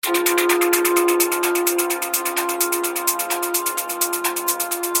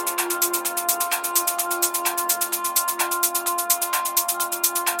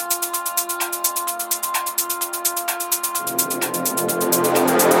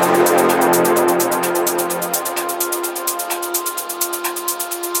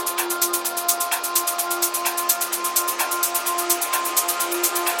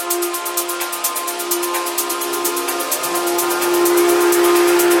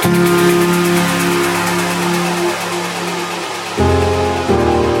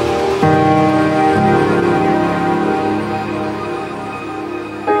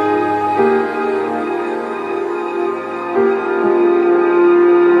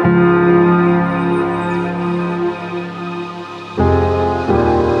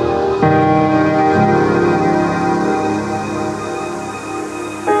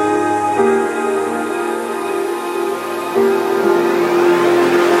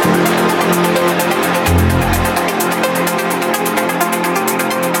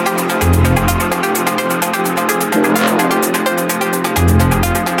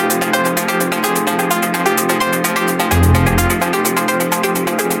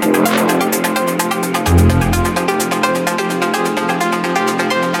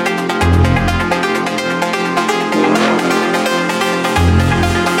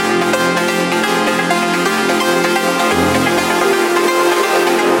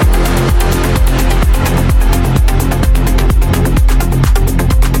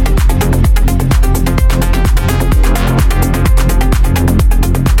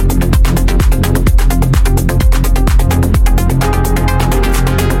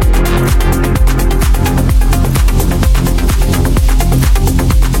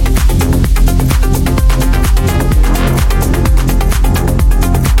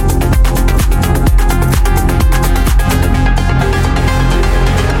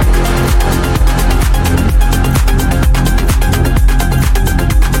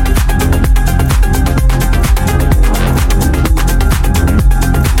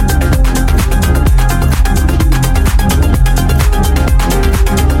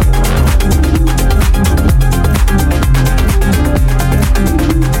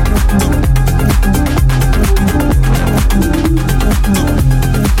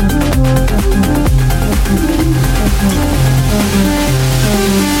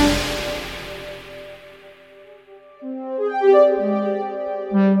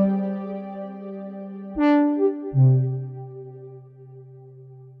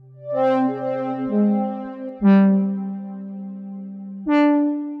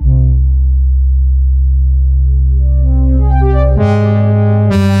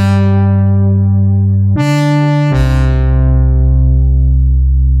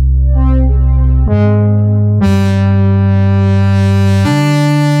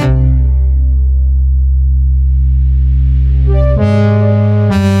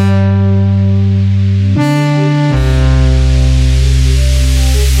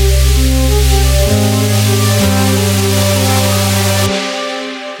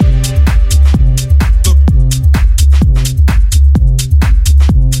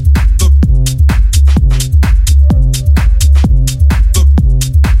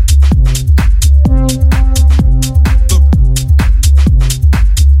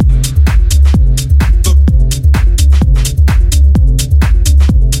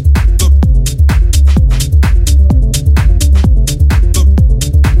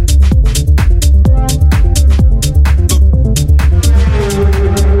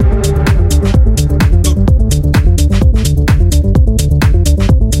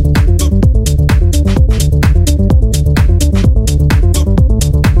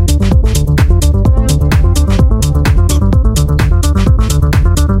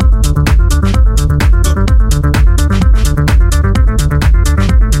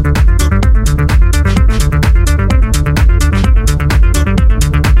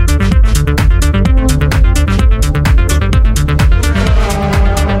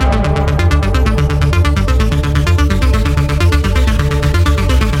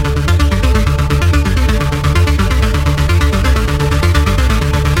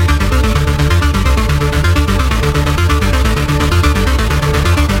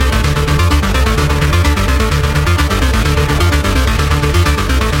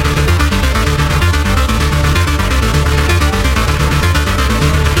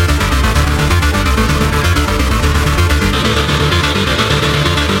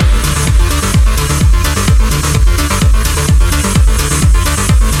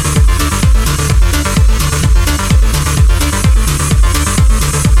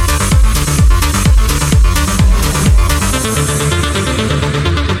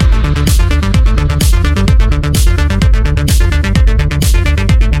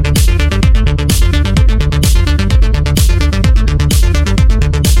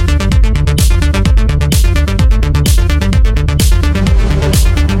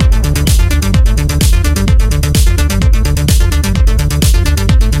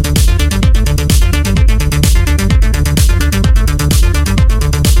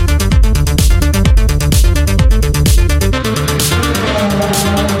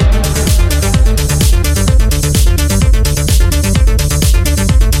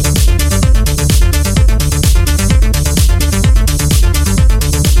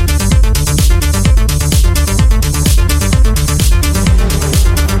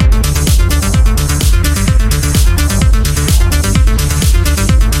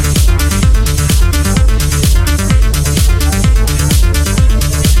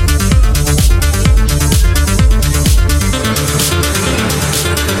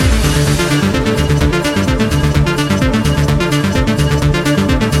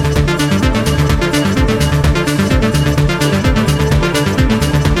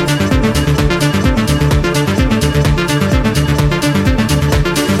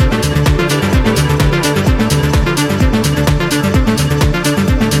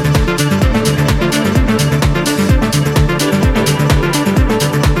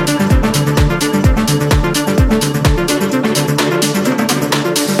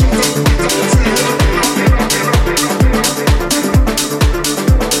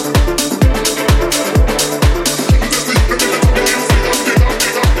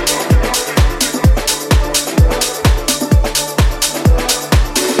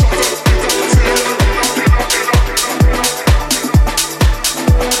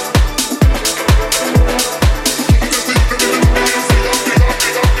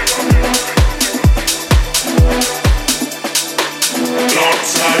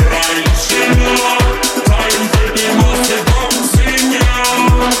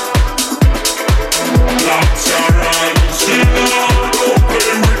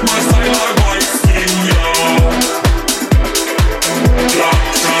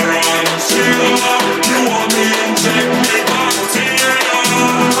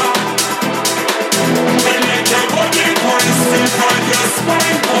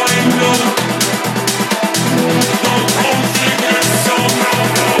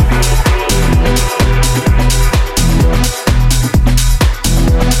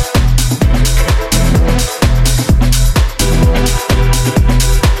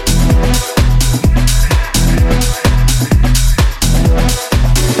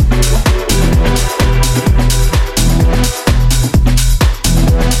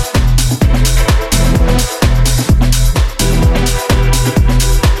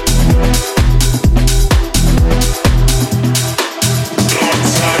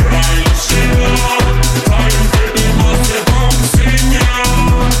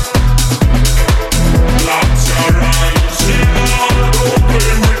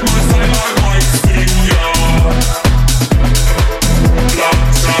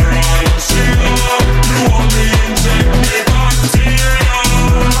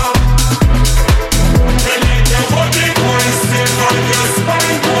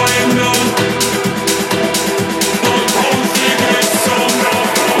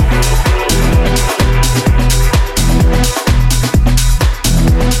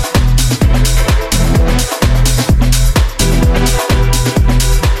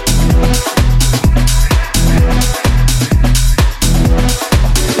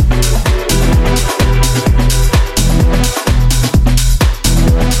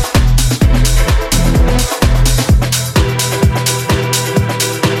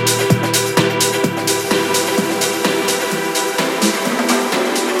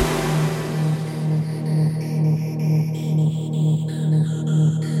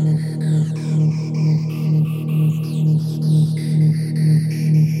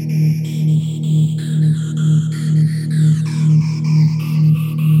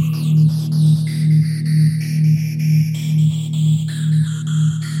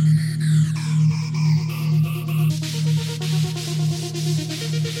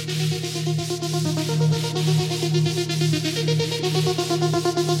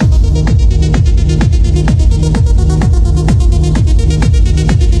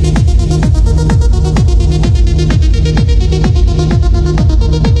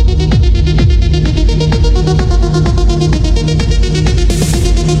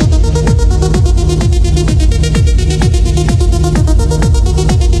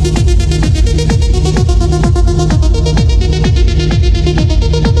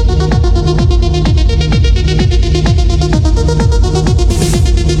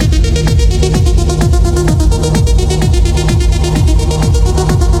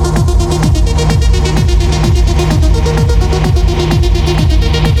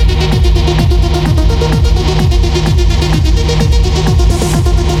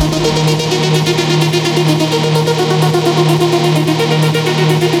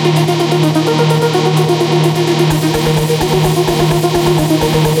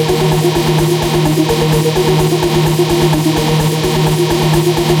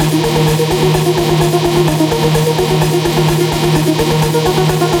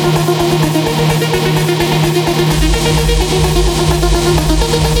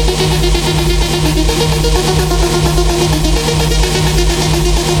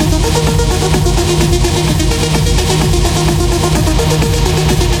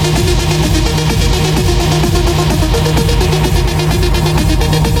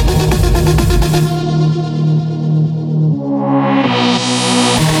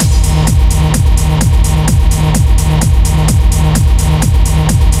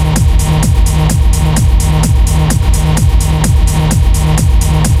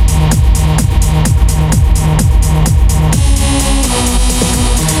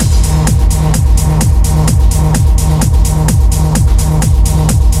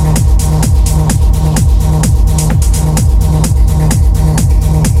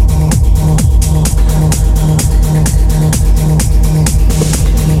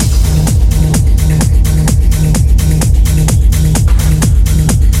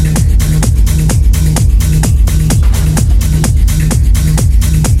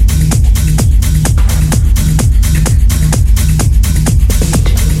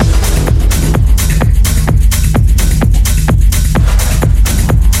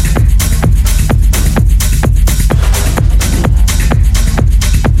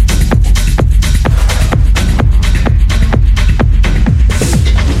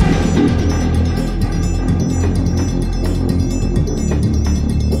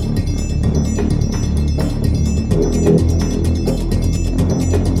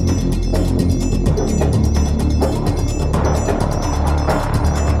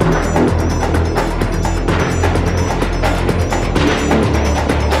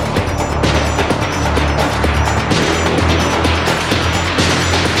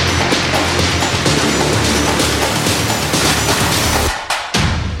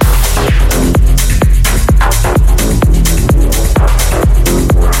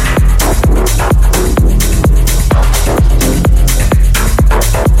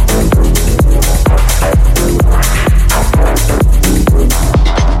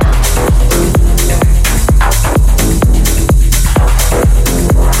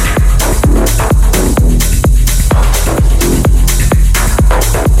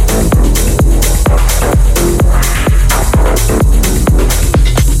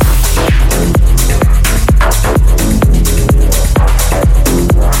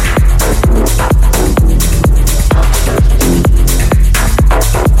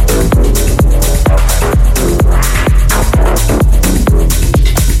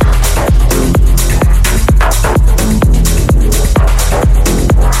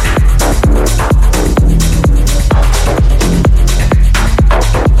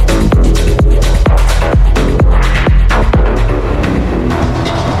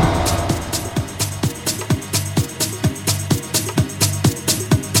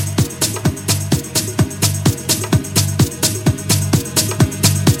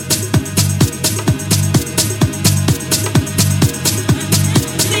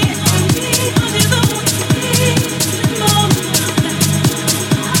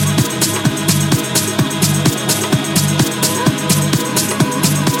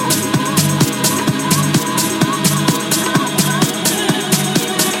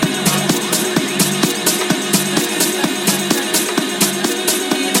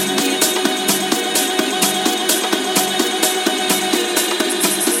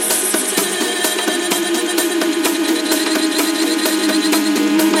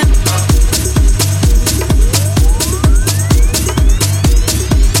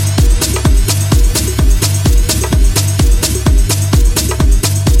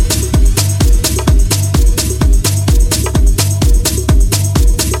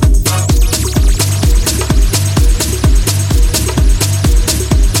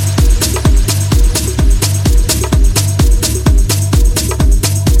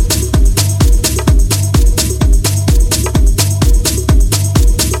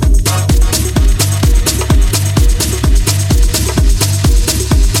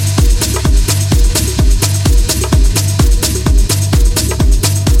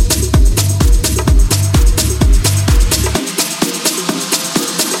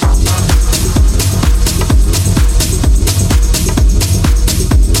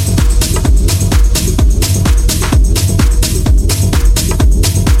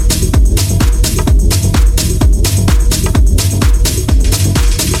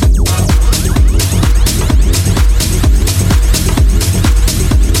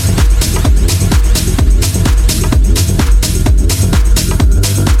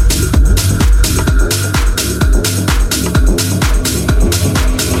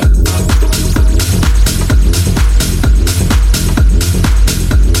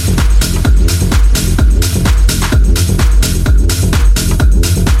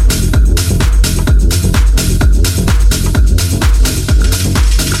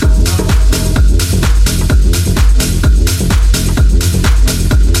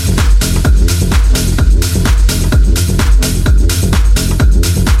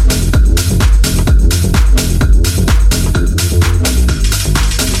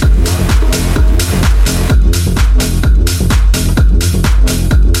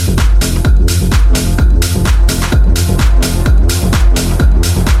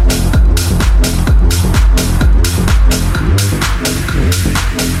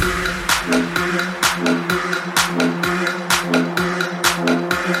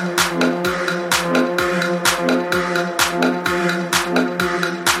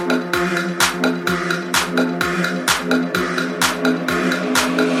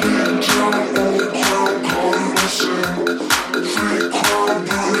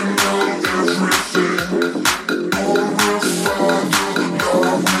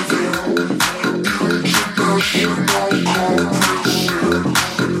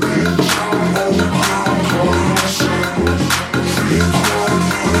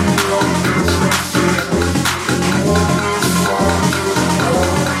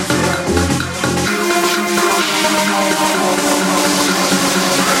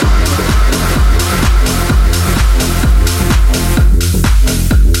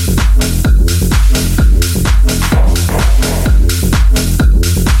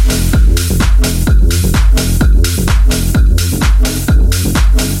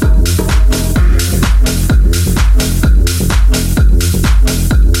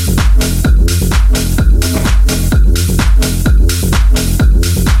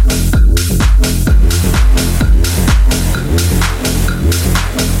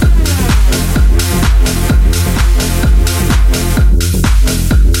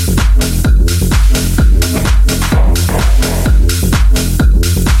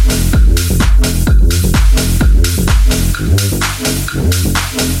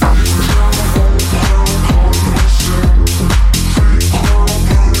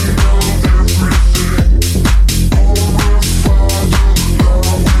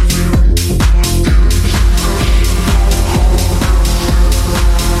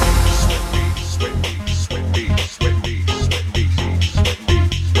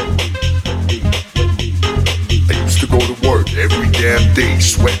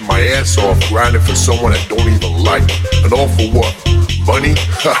ass off grinding for someone that don't even like you. And all for what? Money?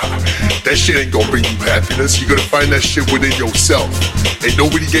 That shit ain't gonna bring you happiness. You're gonna find that shit within yourself. Ain't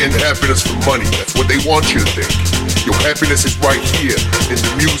nobody getting happiness from money. That's what they want you to think. Your happiness is right here in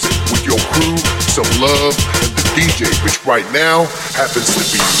the music with your crew, some love, and the DJ, which right now happens to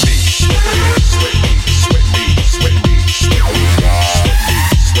be me.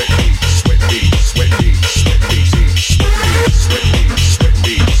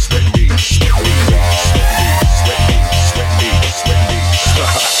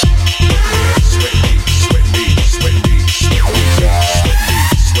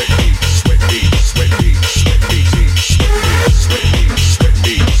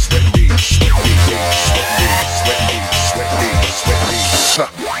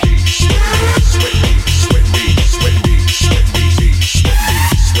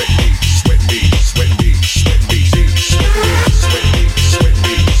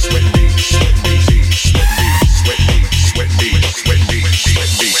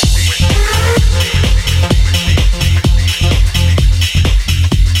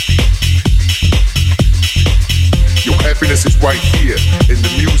 Right here in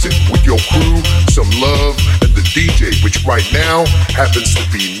the music with your crew, some love, and the DJ, which right now happens to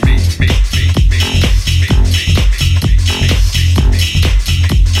be me.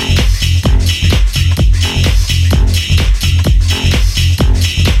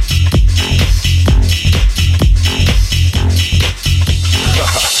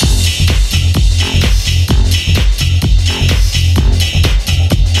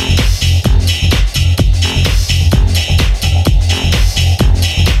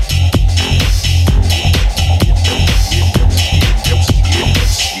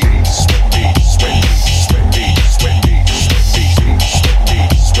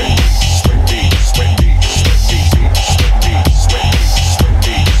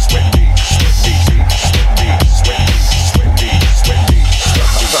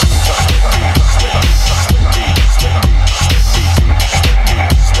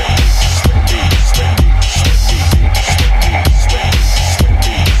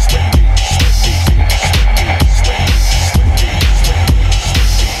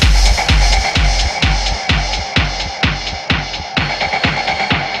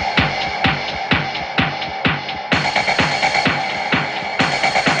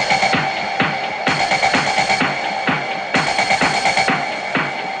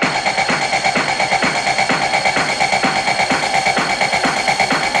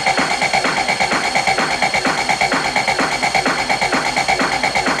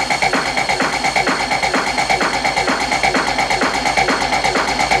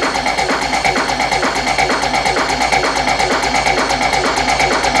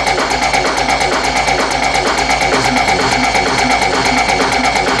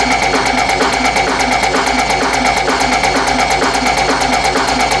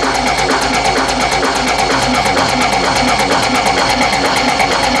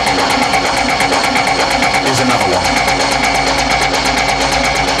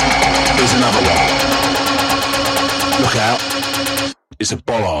 It's a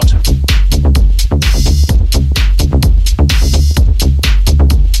bollard.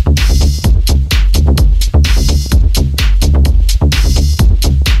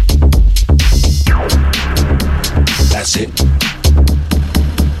 That's it.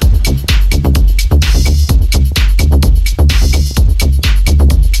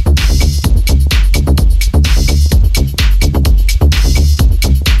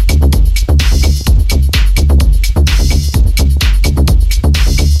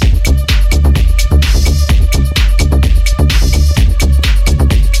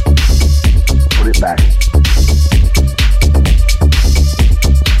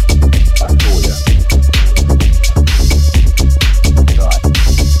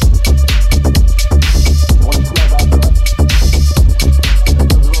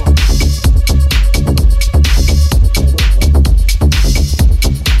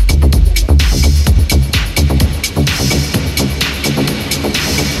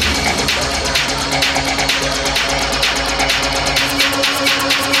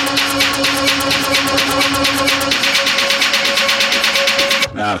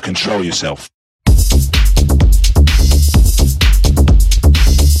 Control yourself.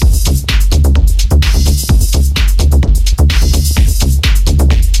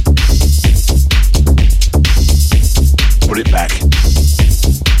 Put it back.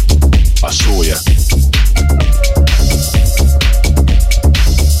 I saw ya.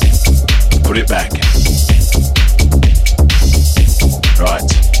 Put it back. Right.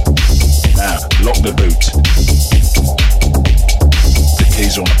 Now, lock the boot.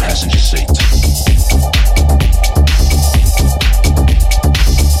 On the passenger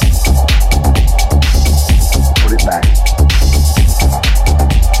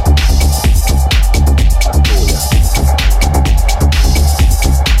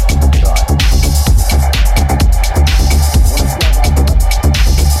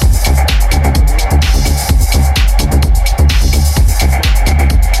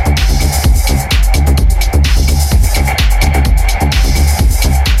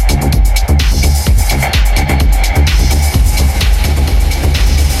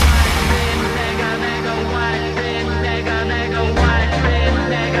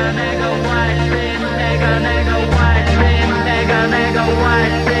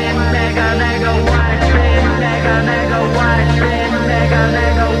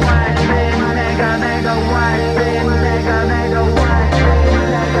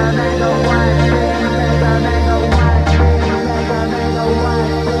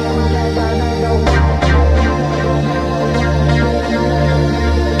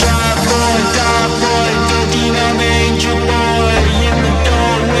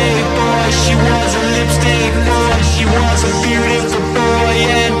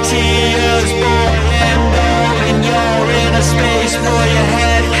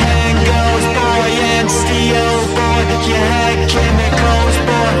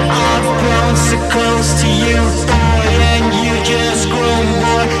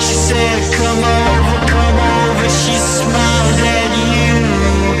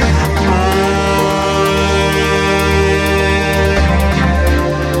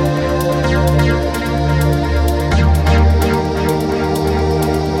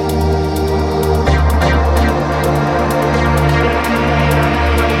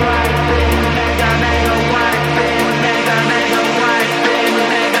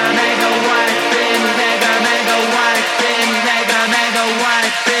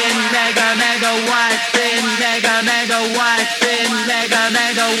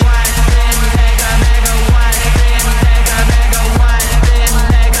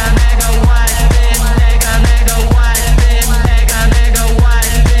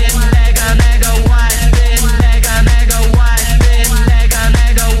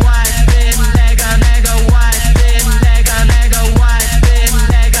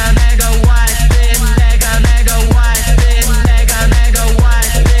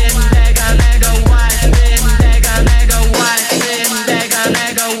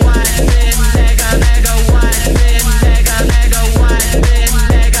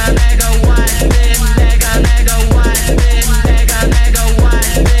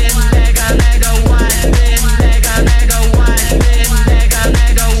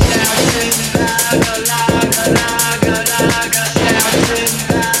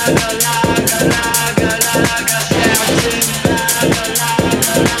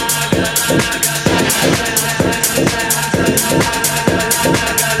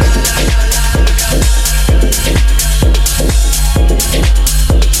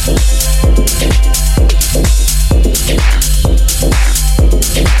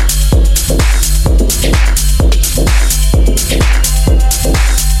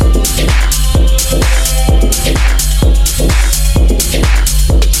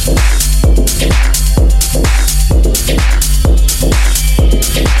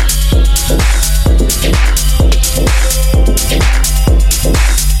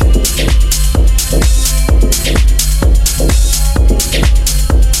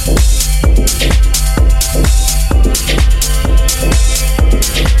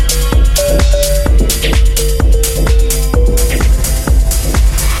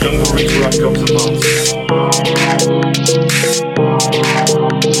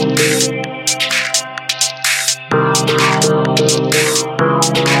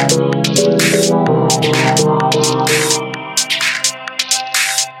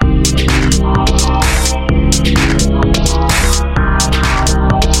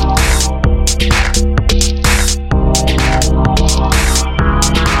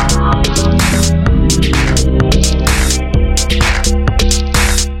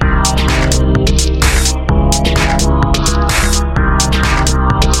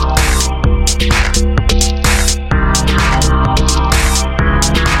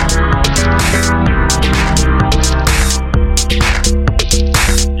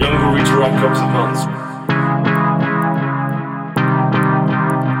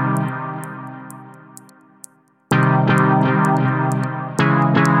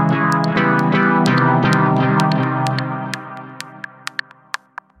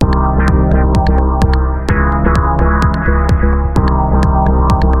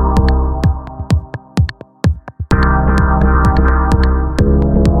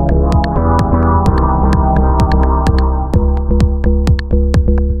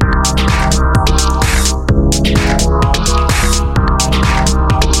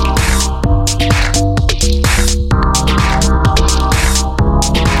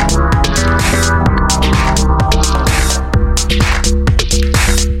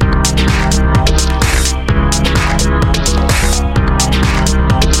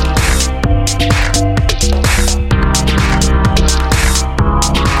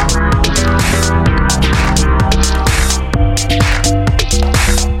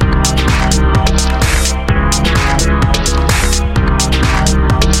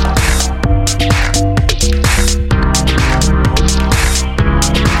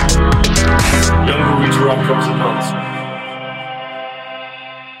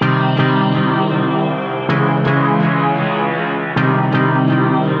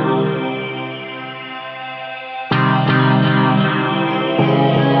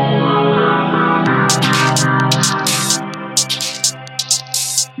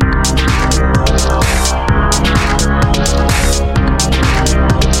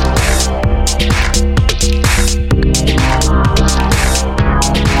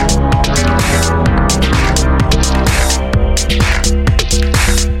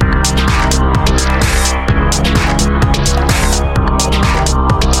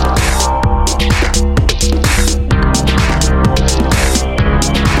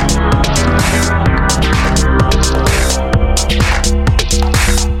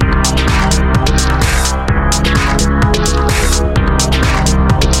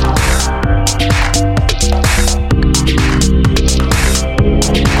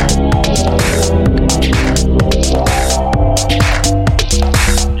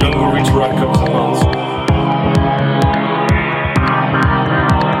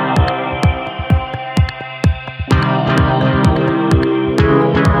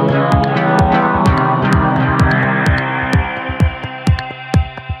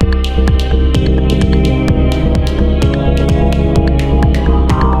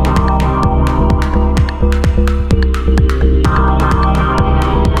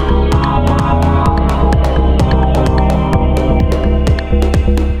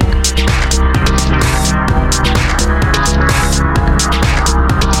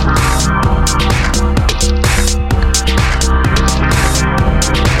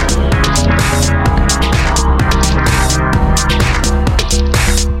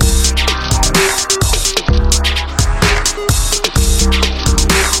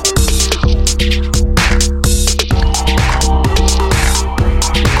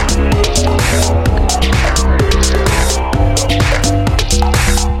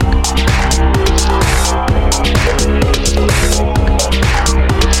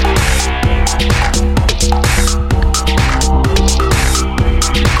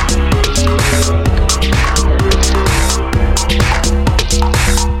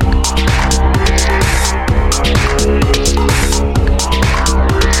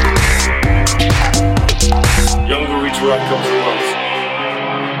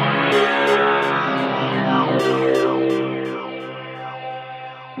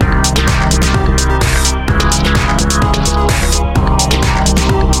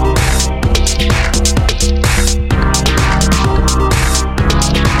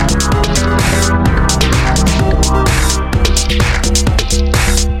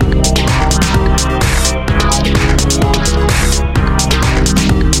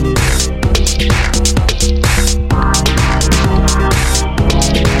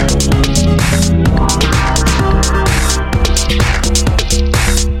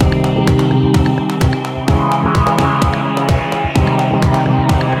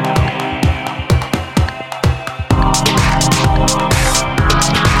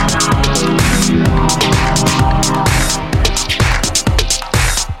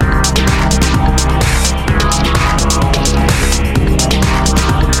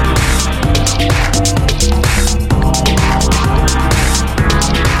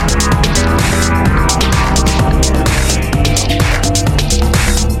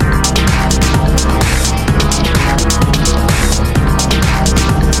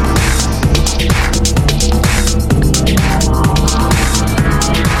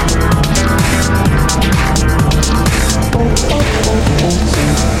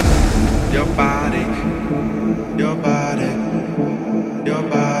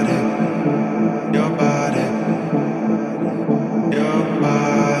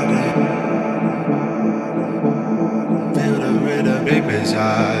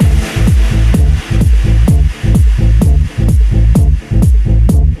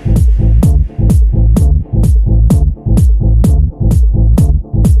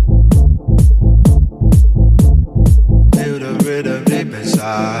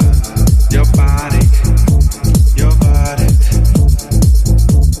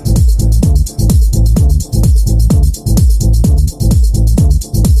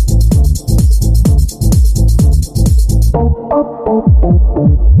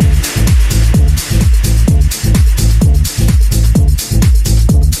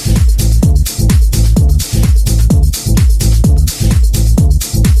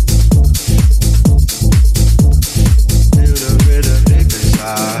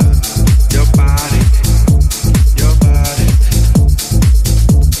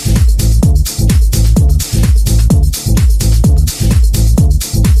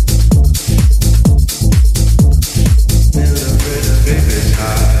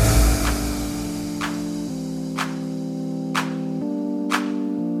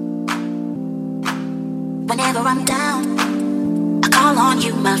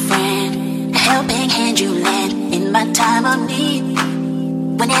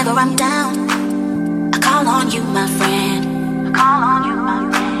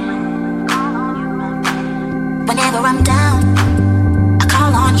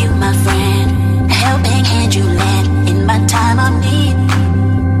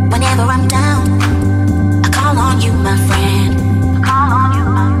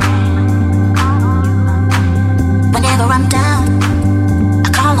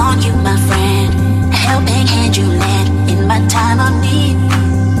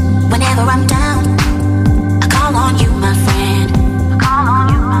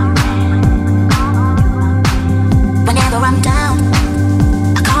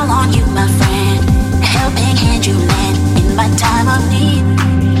Time of need.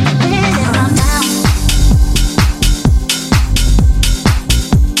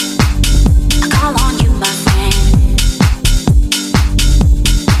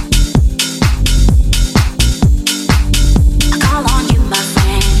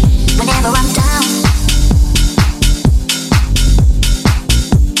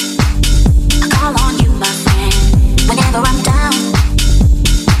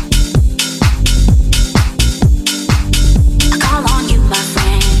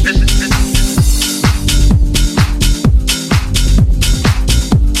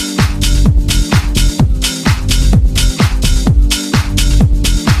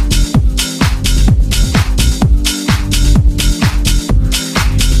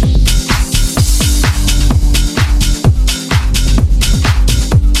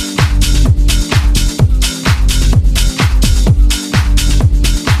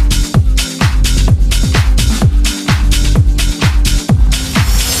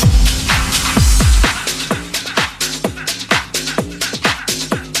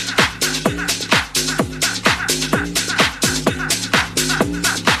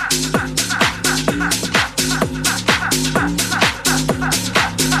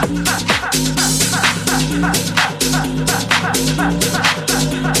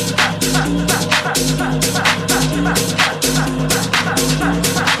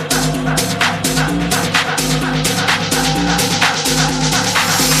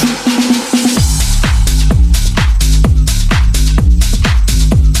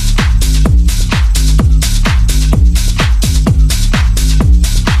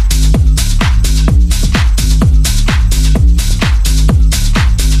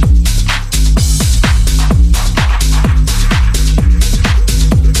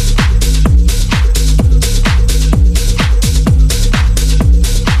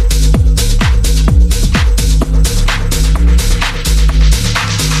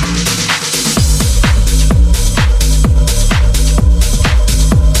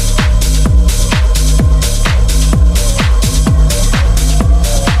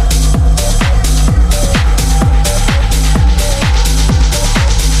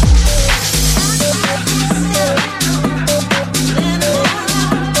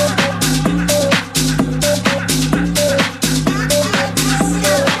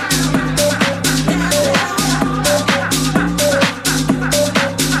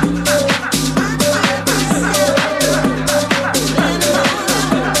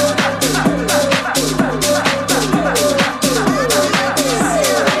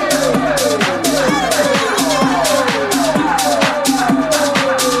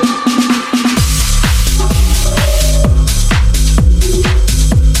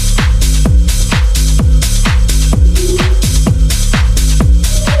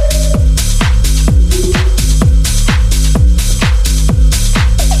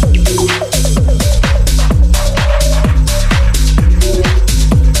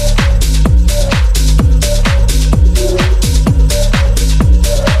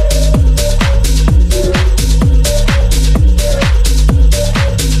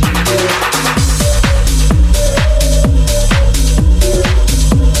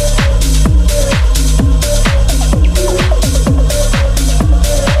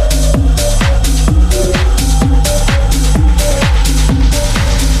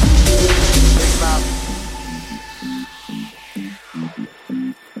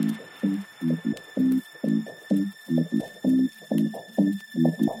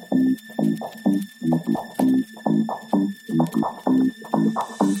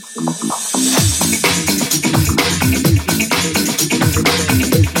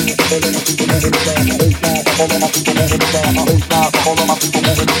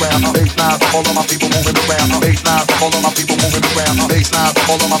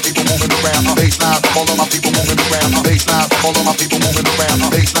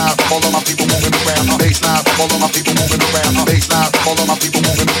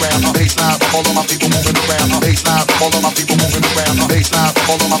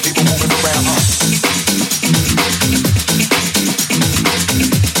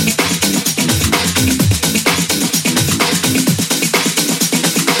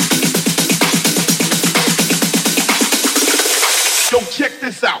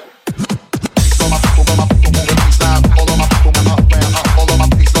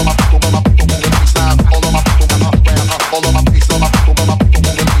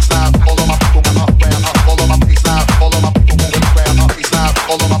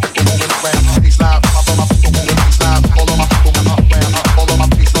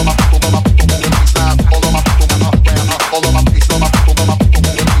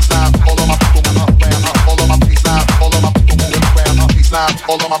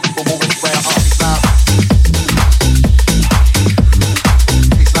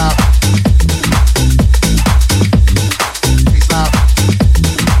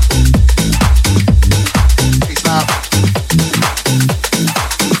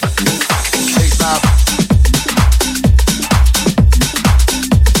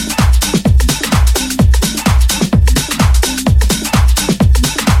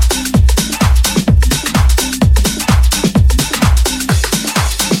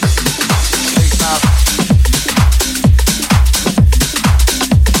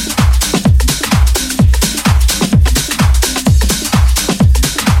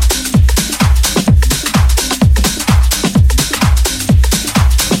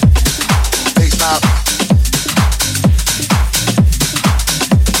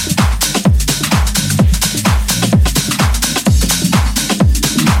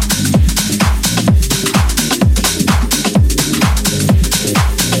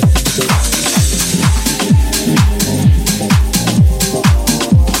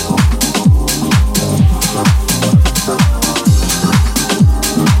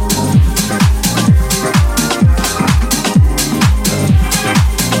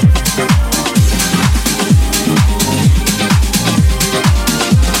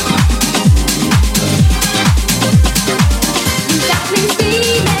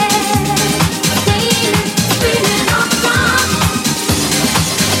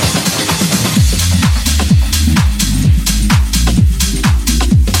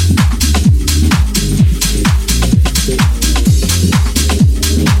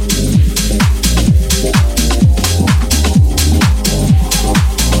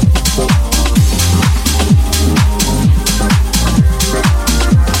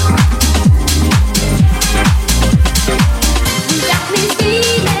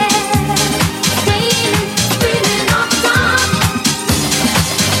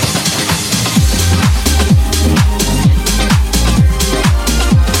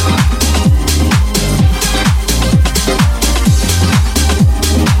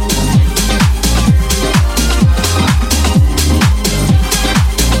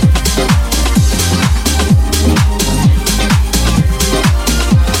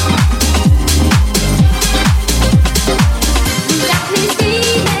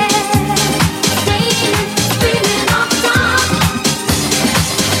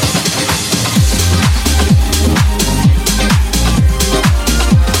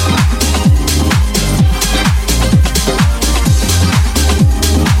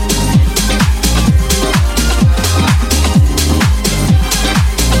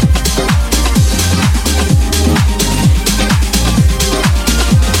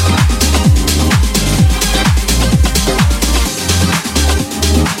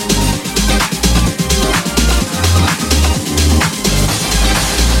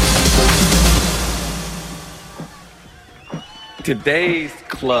 Today's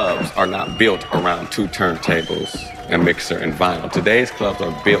clubs are not built around two turntables, a mixer, and vinyl. Today's clubs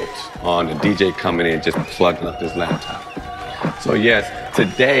are built on the DJ coming in just plugging up his laptop. So yes,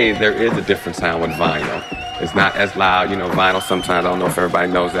 today there is a different sound with vinyl. It's not as loud, you know, vinyl sometimes, I don't know if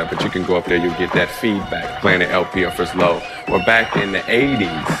everybody knows that, but you can go up there, you get that feedback playing the LP or first low. Or back in the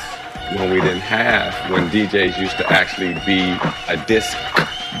 80s, when we didn't have, when DJs used to actually be a disc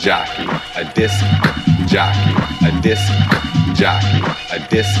jockey, a disc jockey, a disc jockey, a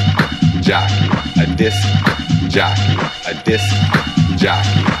disc jockey, a disc jockey, a disc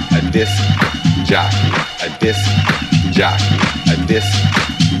jockey, a disc jockey, a disc jockey, a disc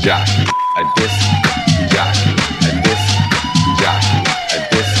jockey, a disc jockey, a disc jockey, a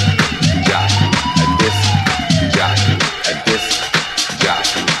disc jockey, a disc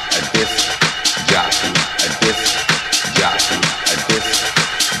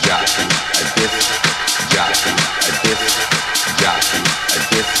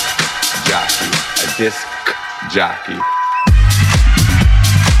Disc-Jockey.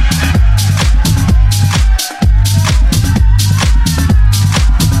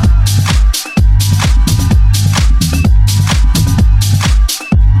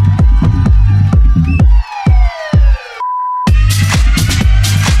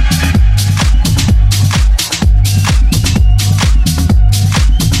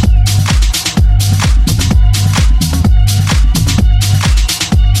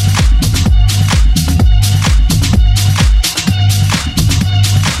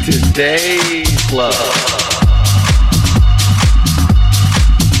 Today's love.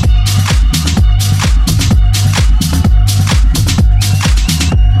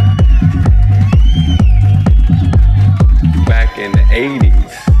 Back in the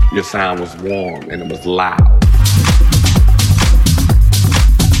 80s, your sound was warm and it was loud.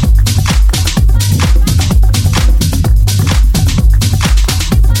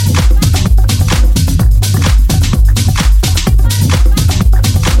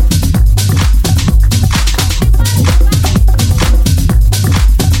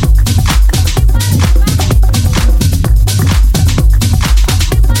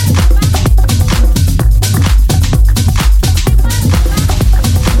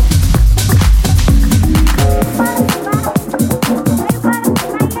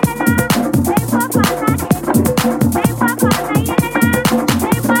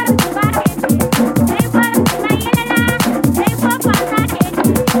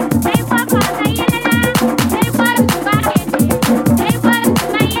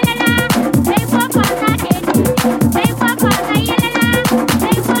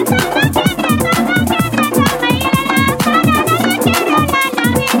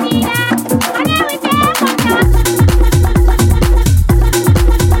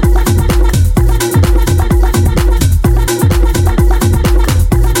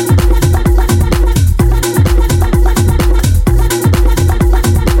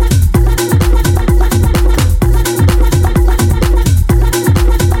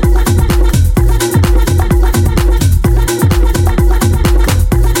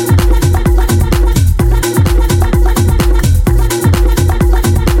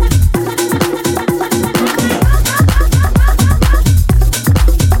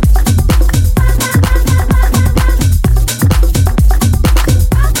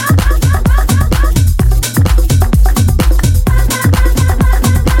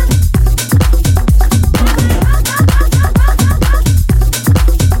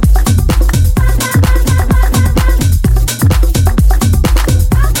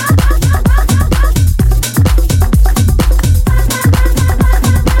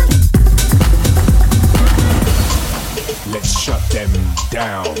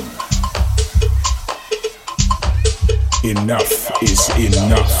 Enough is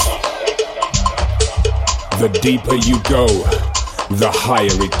enough. The deeper you go, the higher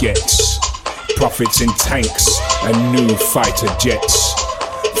it gets. Prophets in tanks and new fighter jets.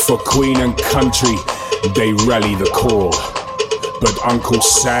 For Queen and country, they rally the call. But Uncle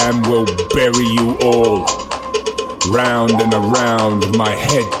Sam will bury you all. Round and around, my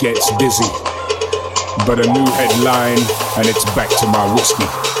head gets dizzy. But a new headline, and it's back to my whiskey.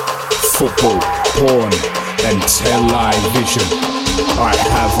 Football, porn, and television. I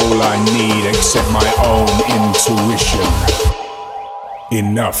have all I need except my own intuition.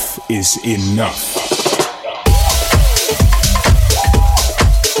 Enough is enough.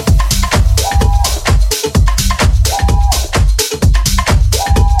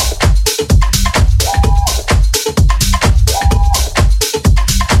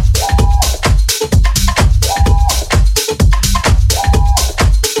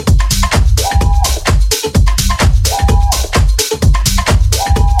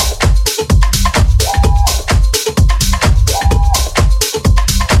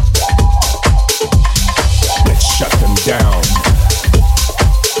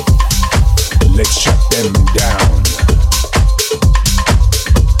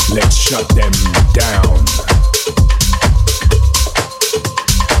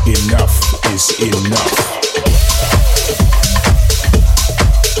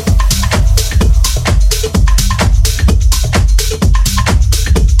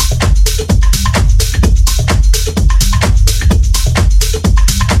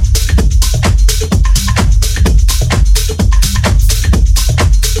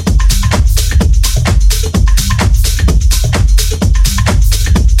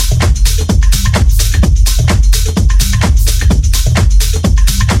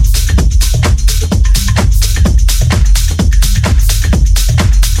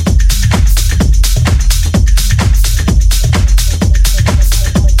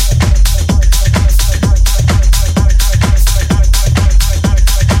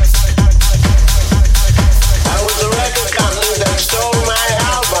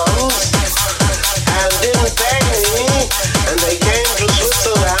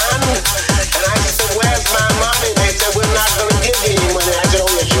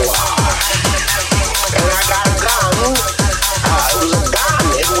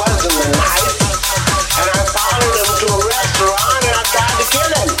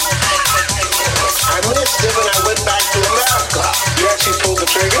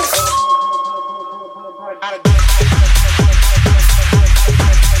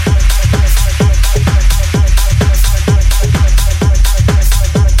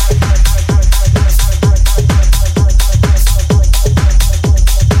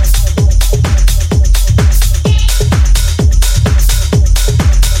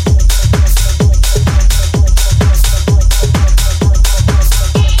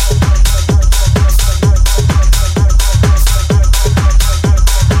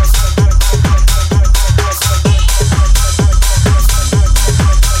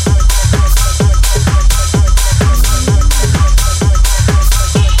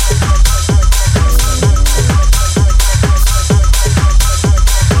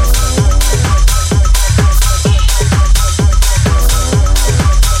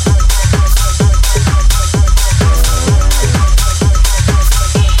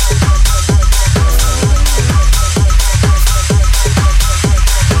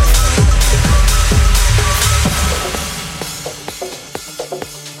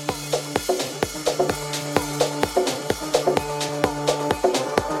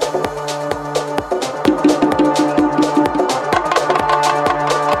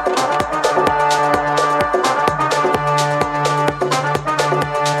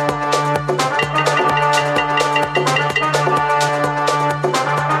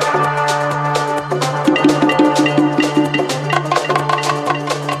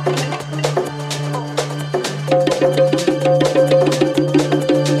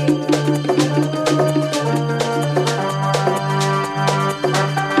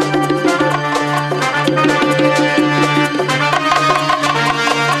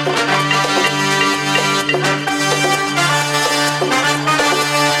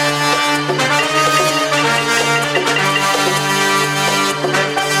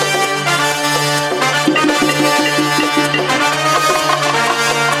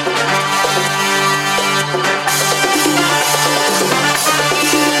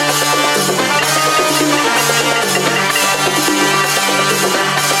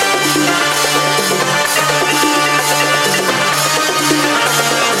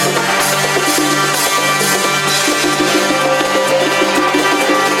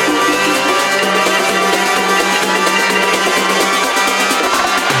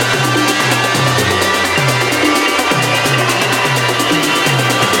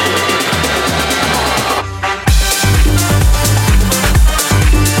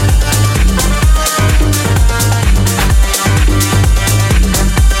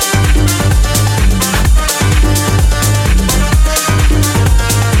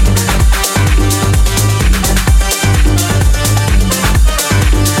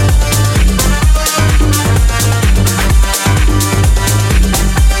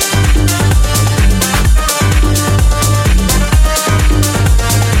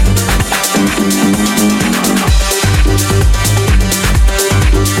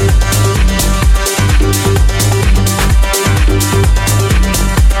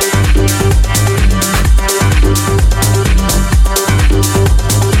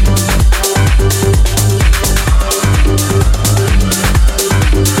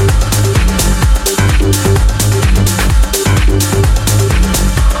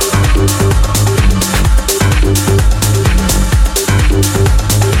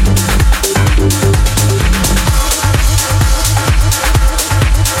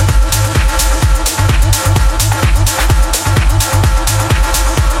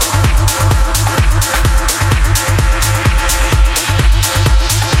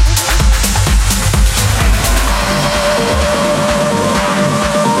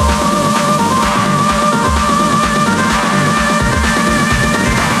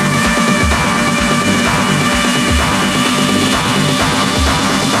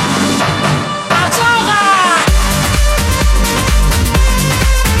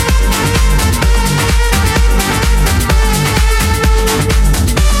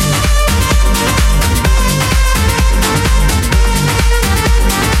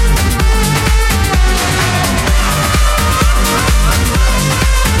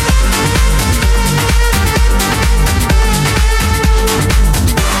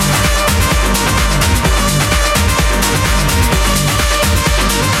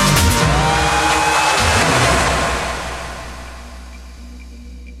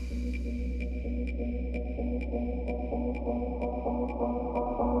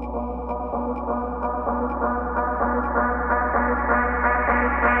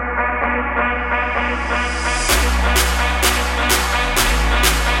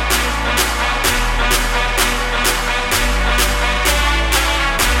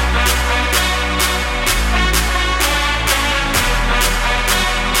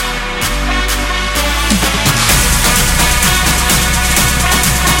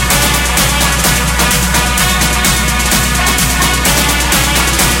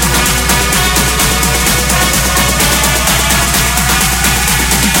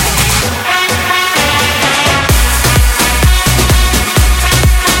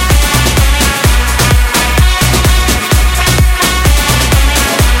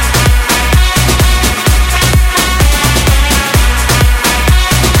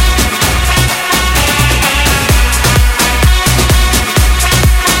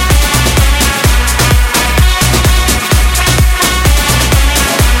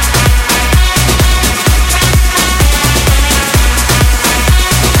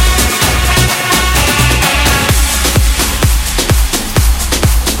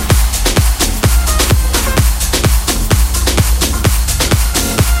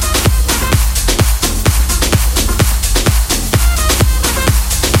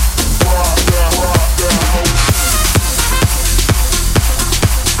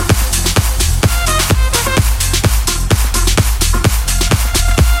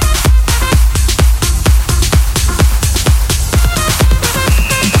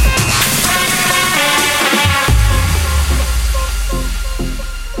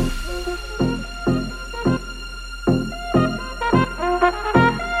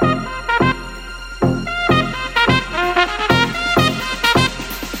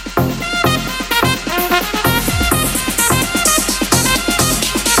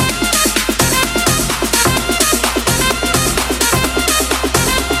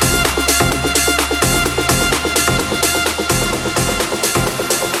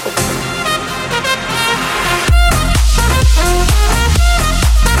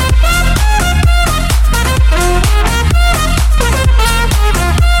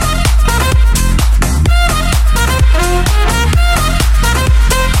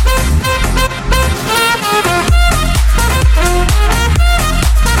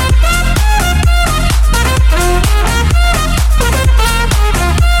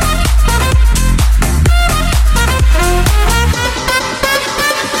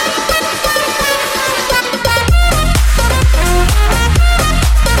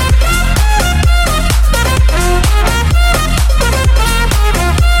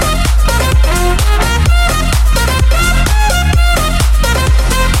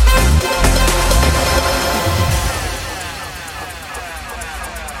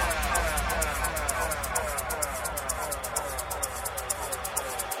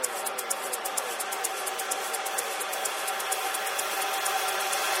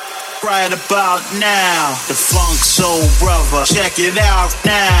 right about now. The Funk Soul Brother, check it out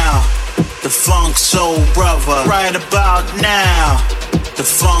now. The Funk Soul Brother, right about now. The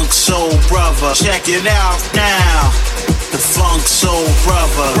Funk Soul Brother, check it out now. The Funk Soul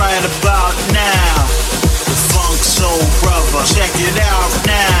Brother, right about now. The Funk Soul Brother, check it out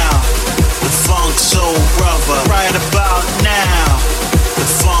now. The Funk Soul Brother, right about now. The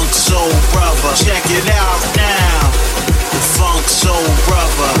Funk Soul Brother, check it out now. The Funk Soul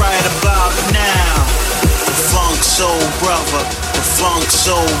Brother, right about now. The Funk Soul Brother, the Funk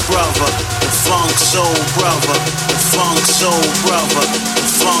Soul Brother, the Funk Soul Brother, the Funk Soul Brother, the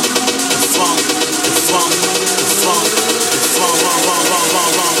Funk, the Funk, the Funk, the Funk,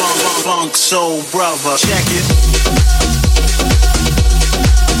 the Funk Soul Brother, check it.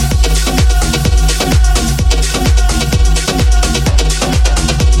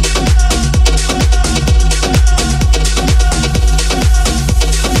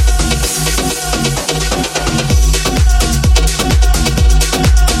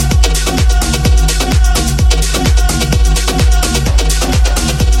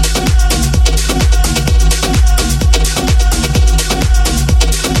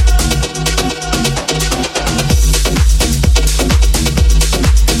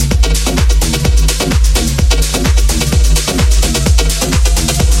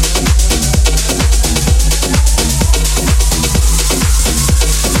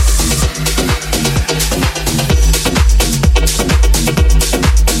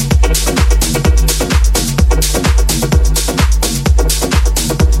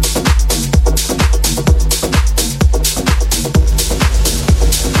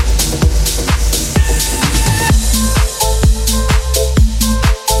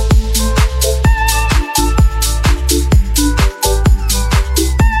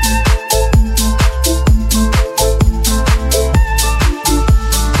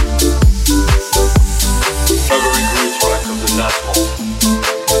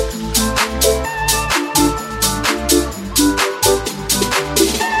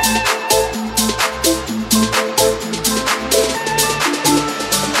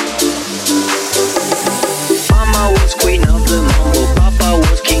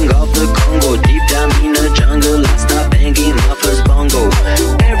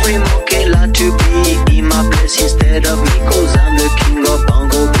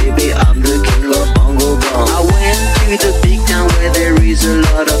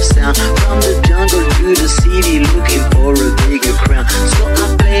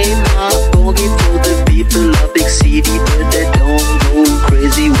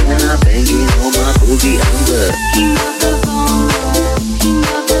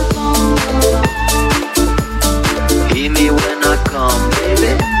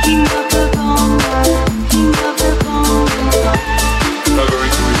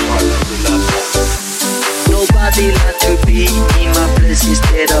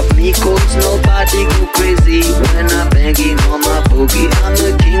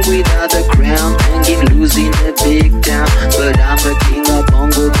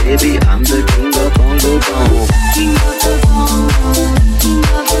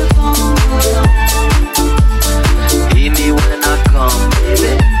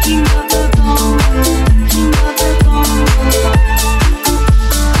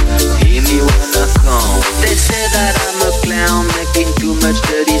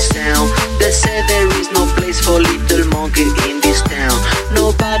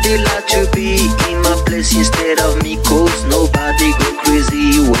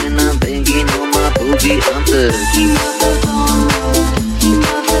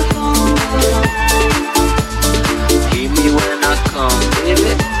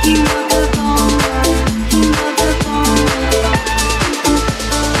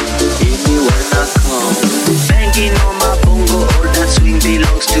 Banging on my bongo, all that swing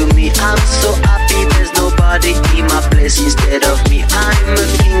belongs to me. I'm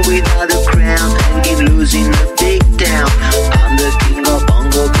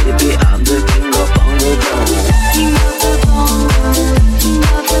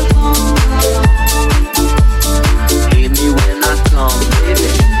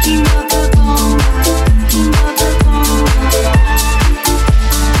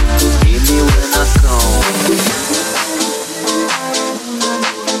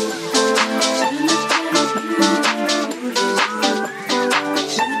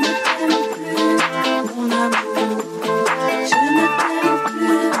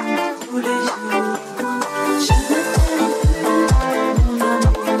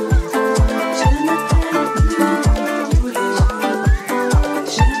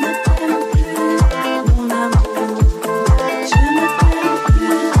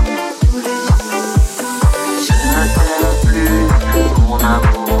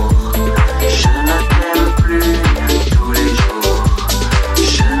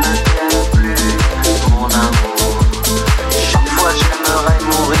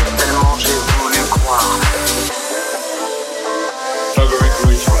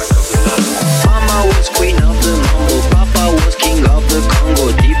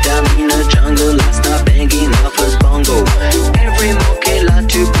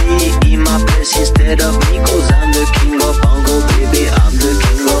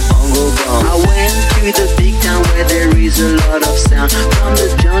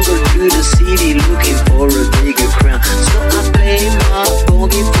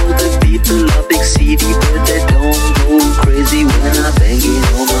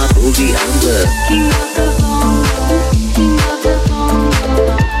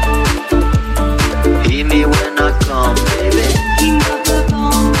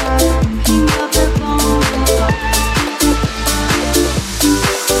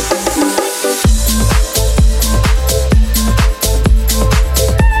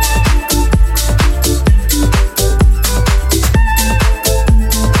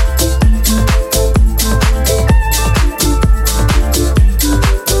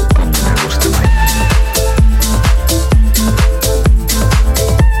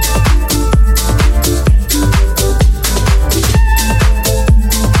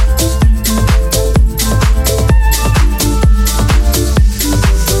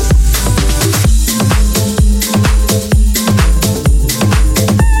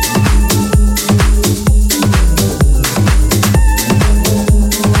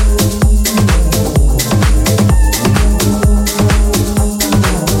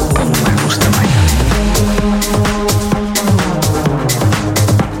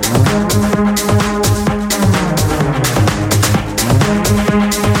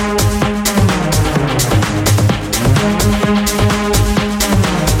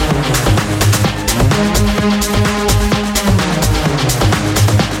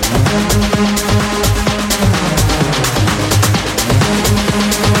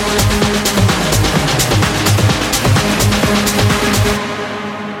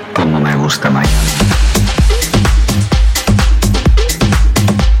gusta Miami.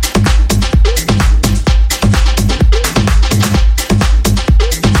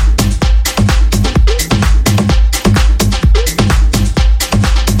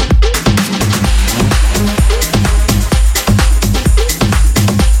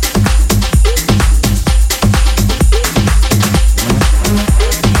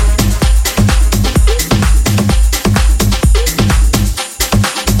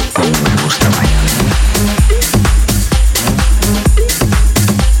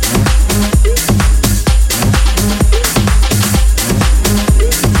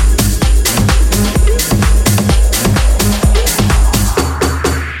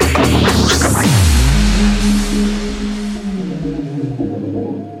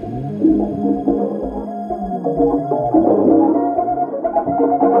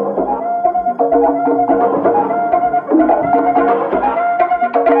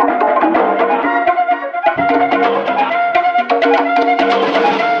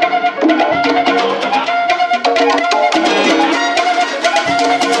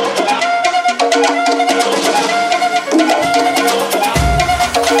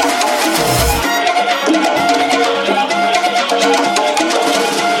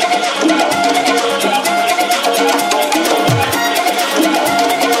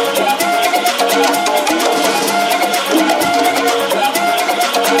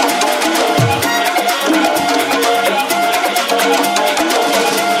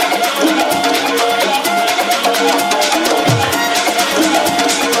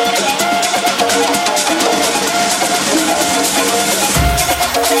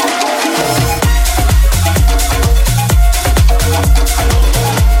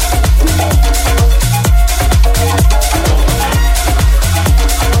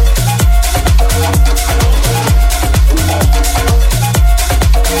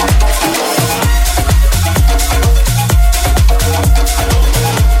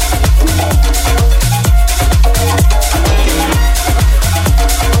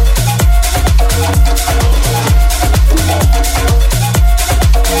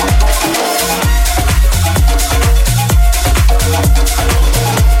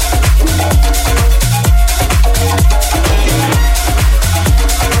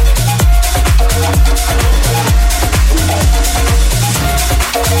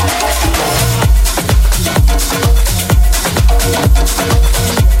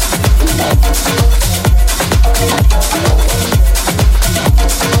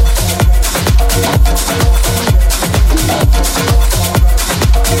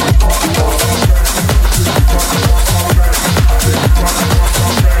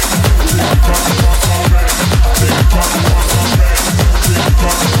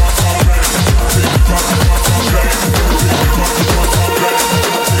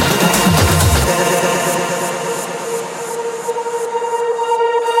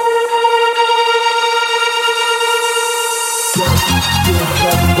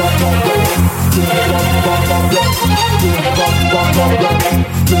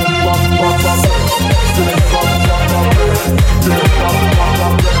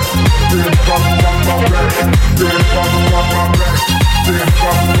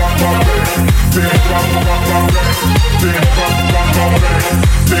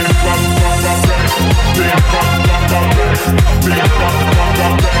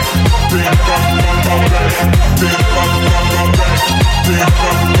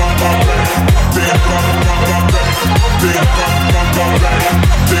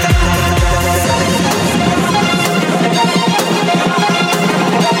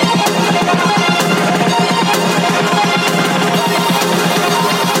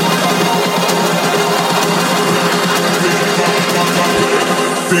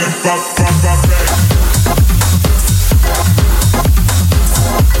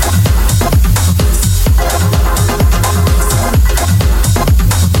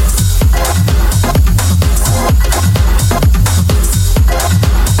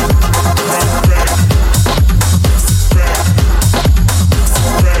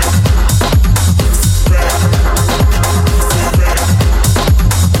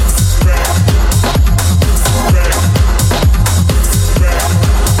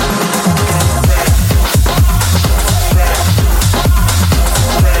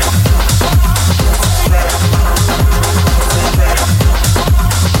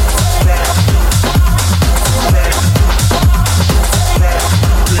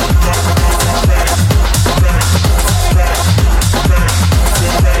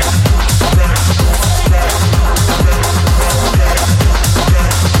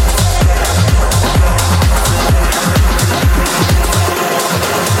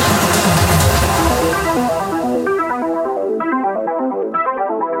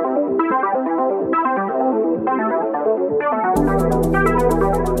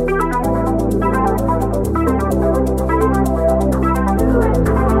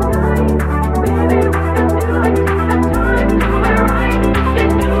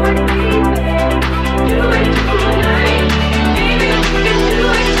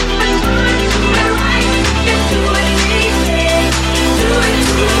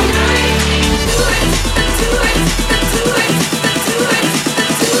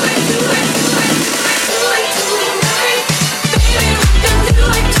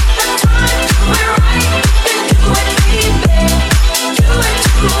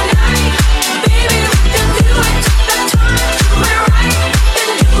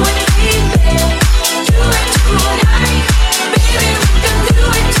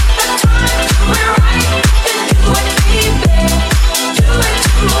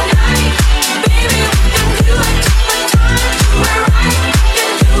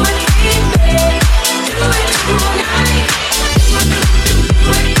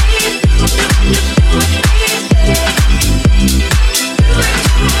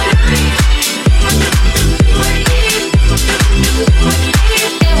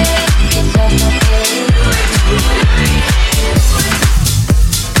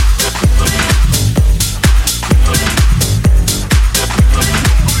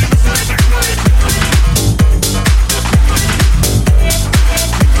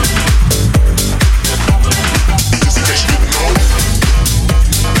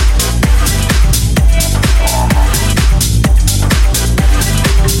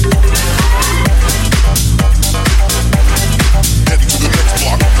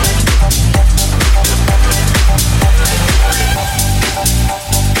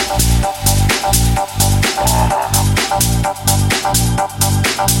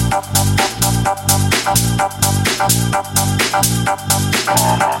 Fucking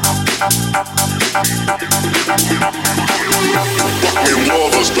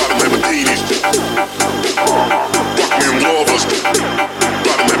lovers, driving Lamborghinis. Fucking lovers, driving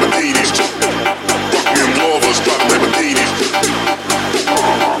Lamborghinis. Fucking lovers, driving Lamborghinis.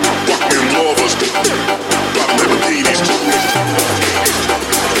 Fucking lovers, driving Lamborghinis.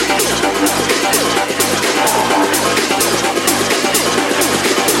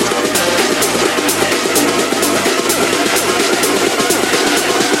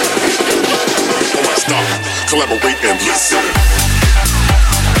 Stop, collaborate and listen.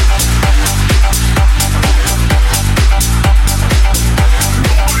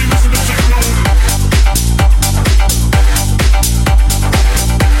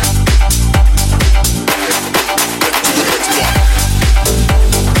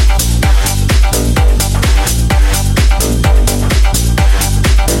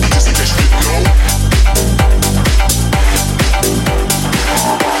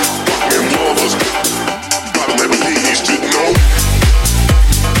 Know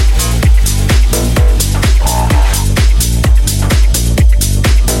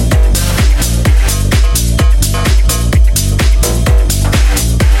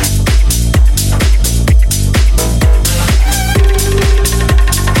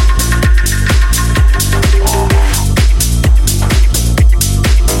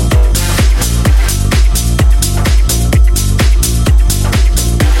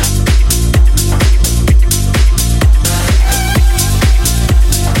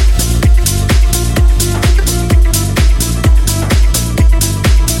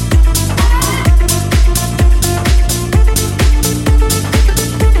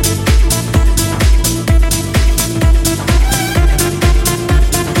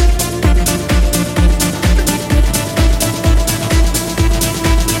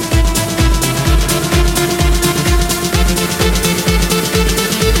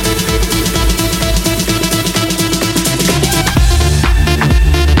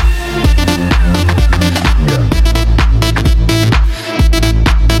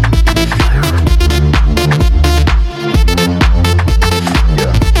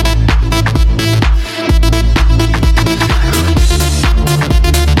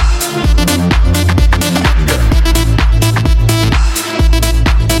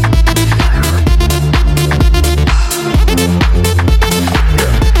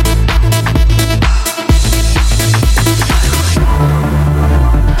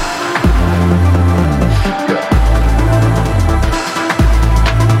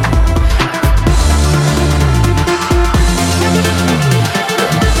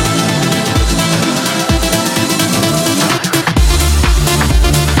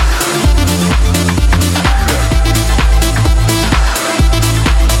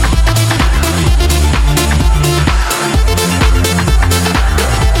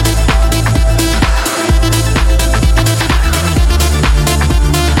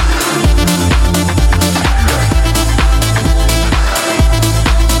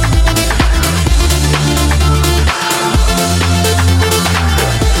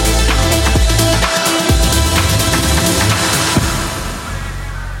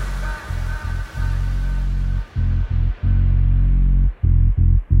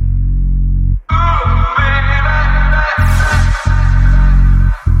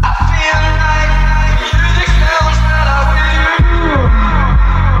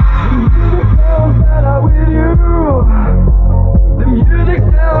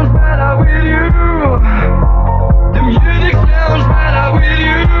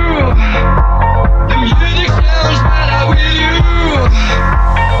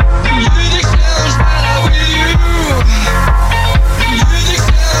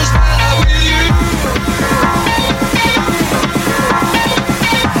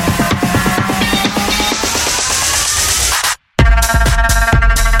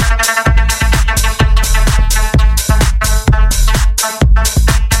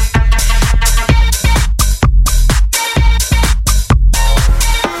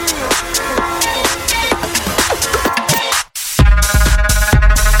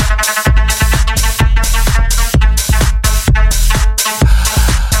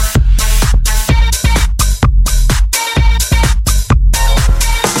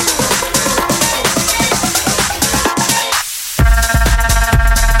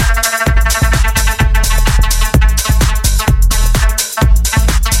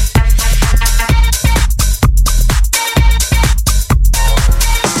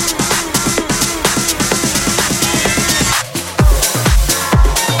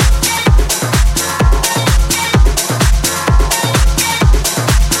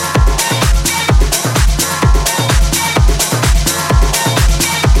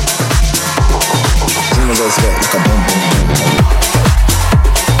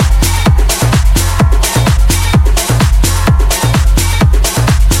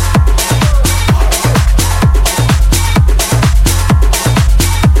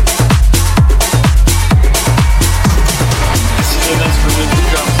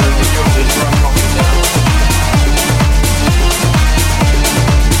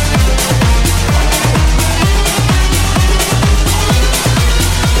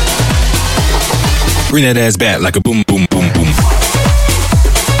Bring that ass back like a boom, boom, boom, boom.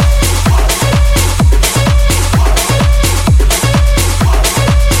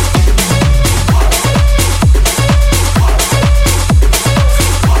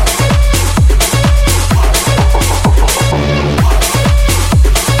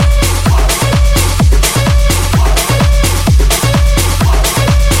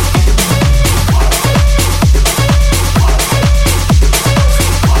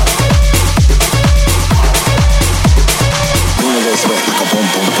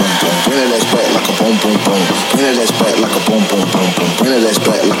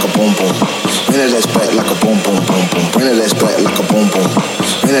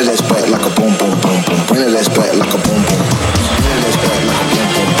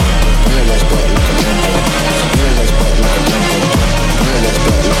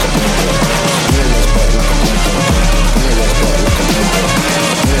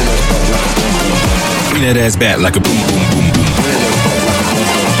 That ass back like a boom, boom, boom, boom.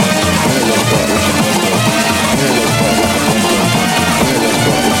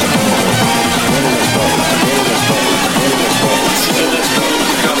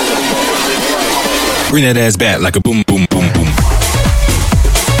 Bring that ass back like a boom, boom, boom, boom.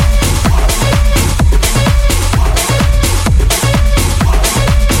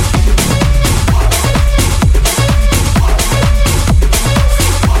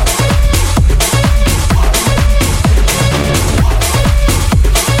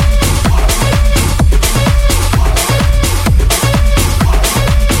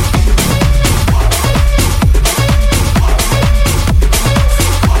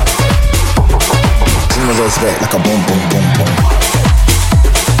 Like a boom, boom, boom, boom.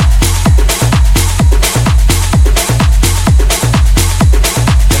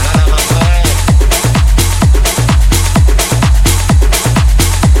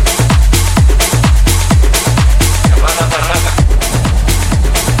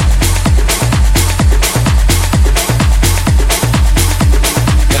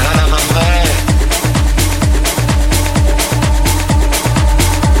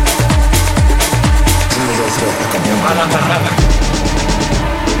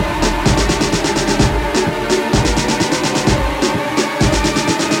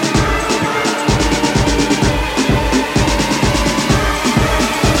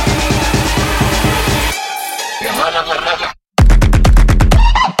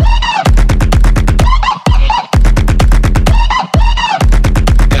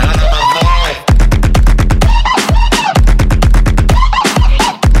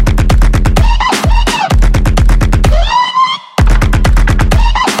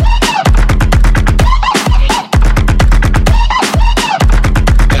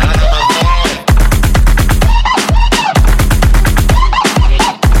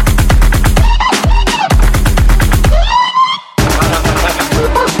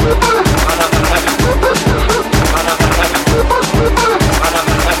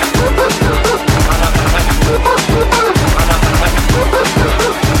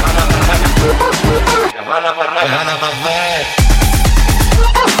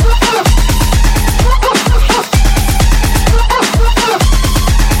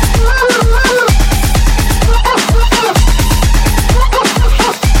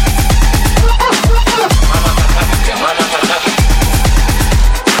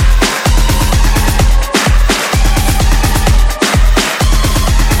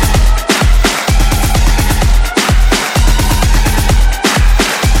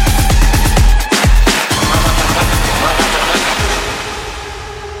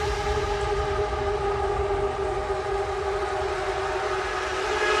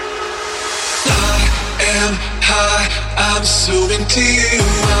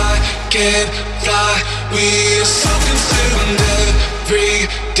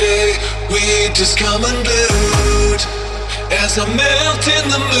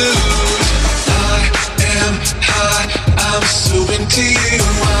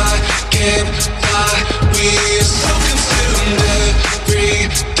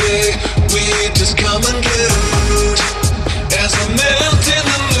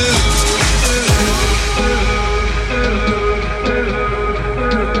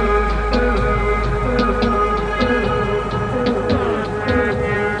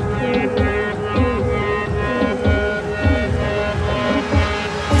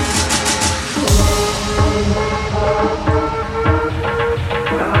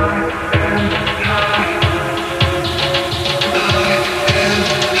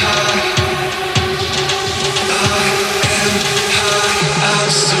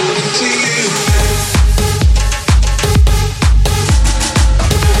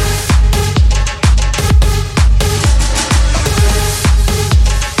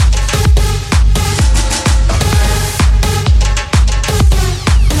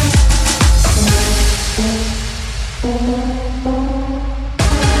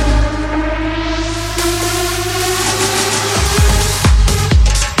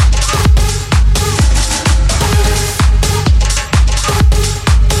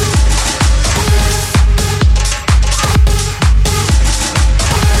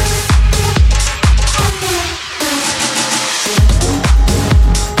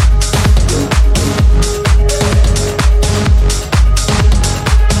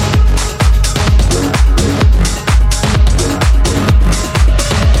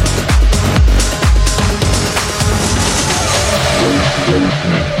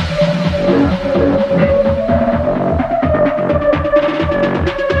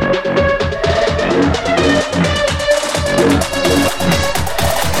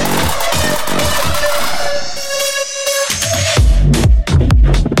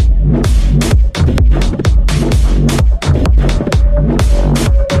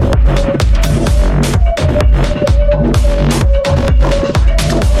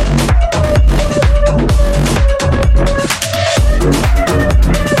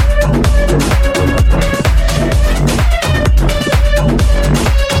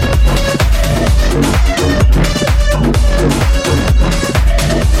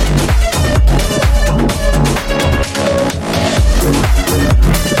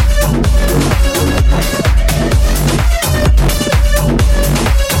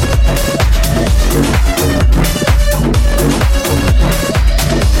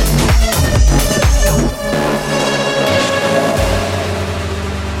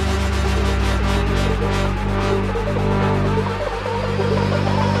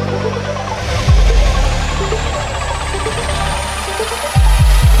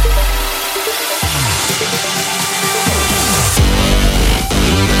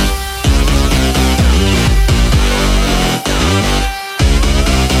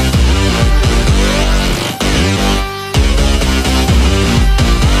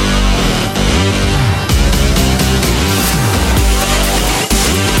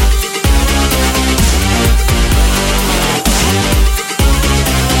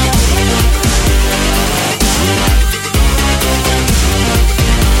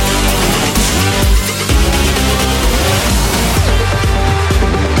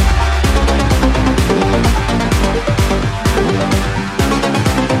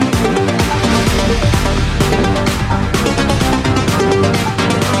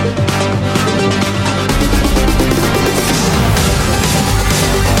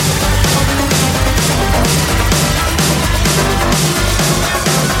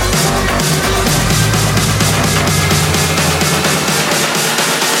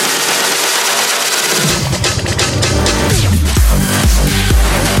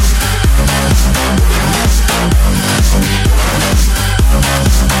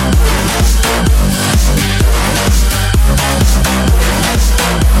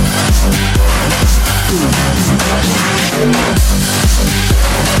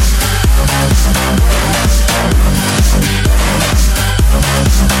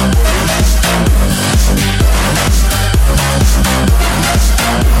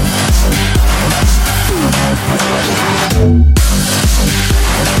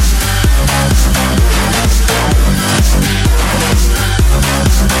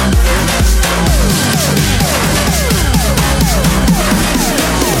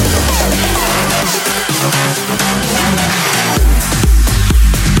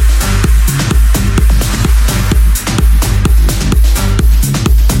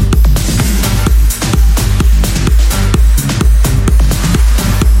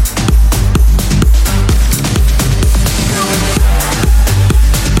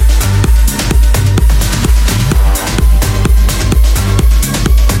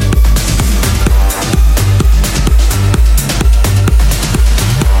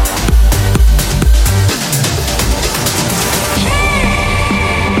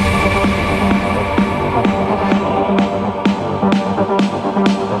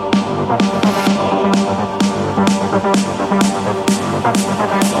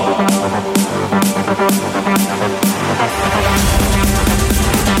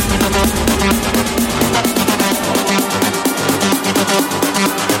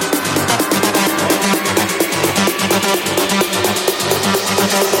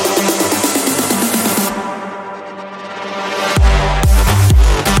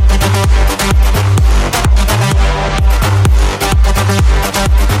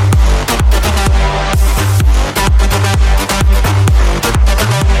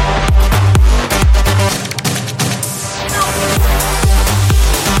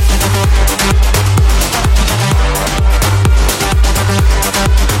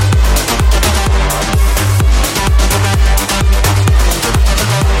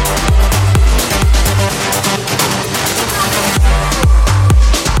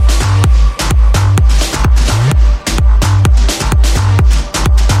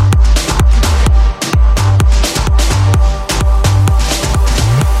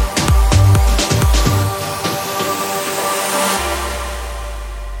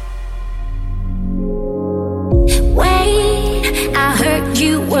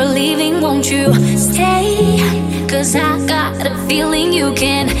 won't you stay? Cause I got a feeling you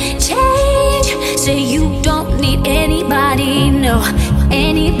can change. Say you don't need anybody, no,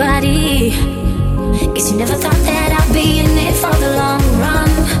 anybody. Guess you never thought that I'd be in it for the long run.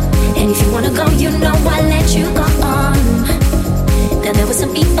 And if you wanna go, you know I'll let you go on. Now there were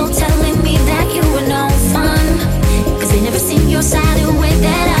some people telling me that you were no fun, cause they never seen your side of the way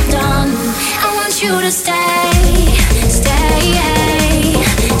that I've done. I want you to stay, stay,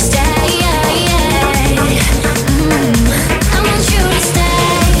 stay. I want you to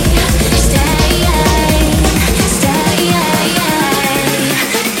stay, stay, stay.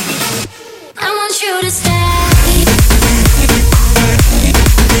 I want you to stay.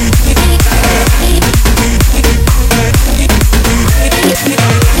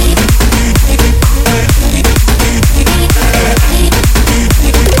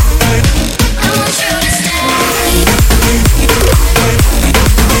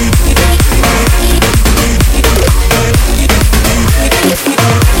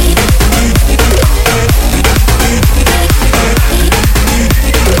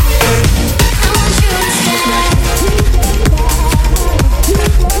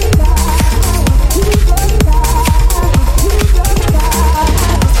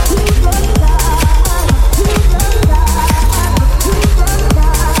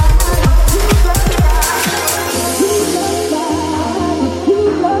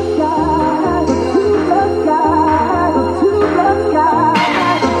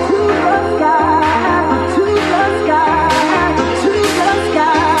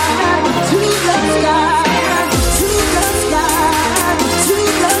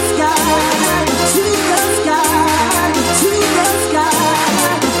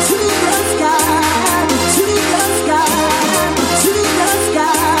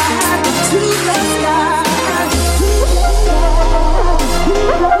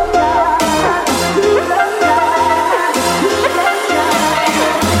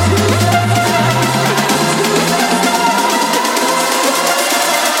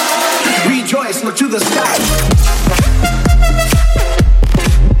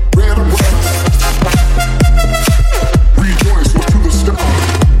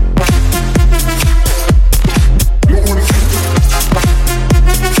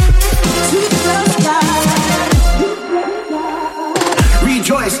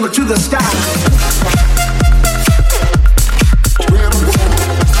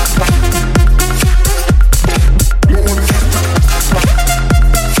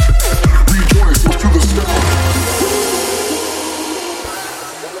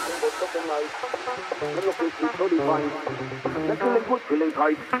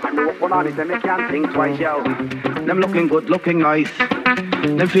 Them you can't think twice, yo. Them looking good, looking nice.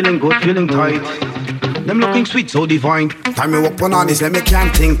 Them feeling good, feeling tight. Them looking sweet, so divine. Time me walk on this, them you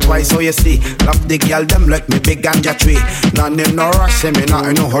can't think twice. So you see, love the girl, them like me big ganja tree. None in no rush, say me not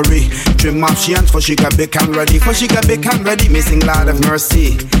in no hurry. Trim off she hands for she got big and ready. For she got big and ready, me sing Lord of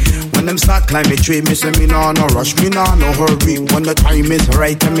Mercy. When them start climbing tree, me say me no rush, me no hurry. When the time is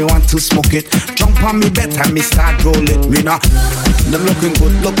right and me want to smoke it, jump on me bed and me start roll it. Me nah. Them looking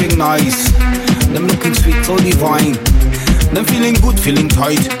good, looking nice. Them looking sweet, so divine. Them feeling good, feeling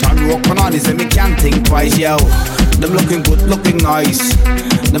tight. Time walk on this and me can't think twice, yo. Them looking good, looking nice.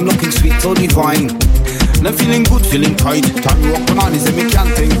 Them looking sweet, so divine. Them feeling good, feeling tight. Time walk on this and me can't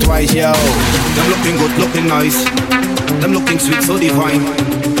think twice, yo. Them looking good, looking nice. Them looking sweet, so divine.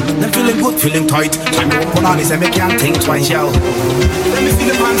 Them feeling good, feeling tight. Time walk on this and me can't think twice, yo. Let me see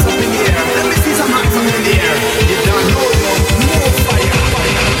the hands up in the air. Let me see some hands up in the air. You don't know, no fire.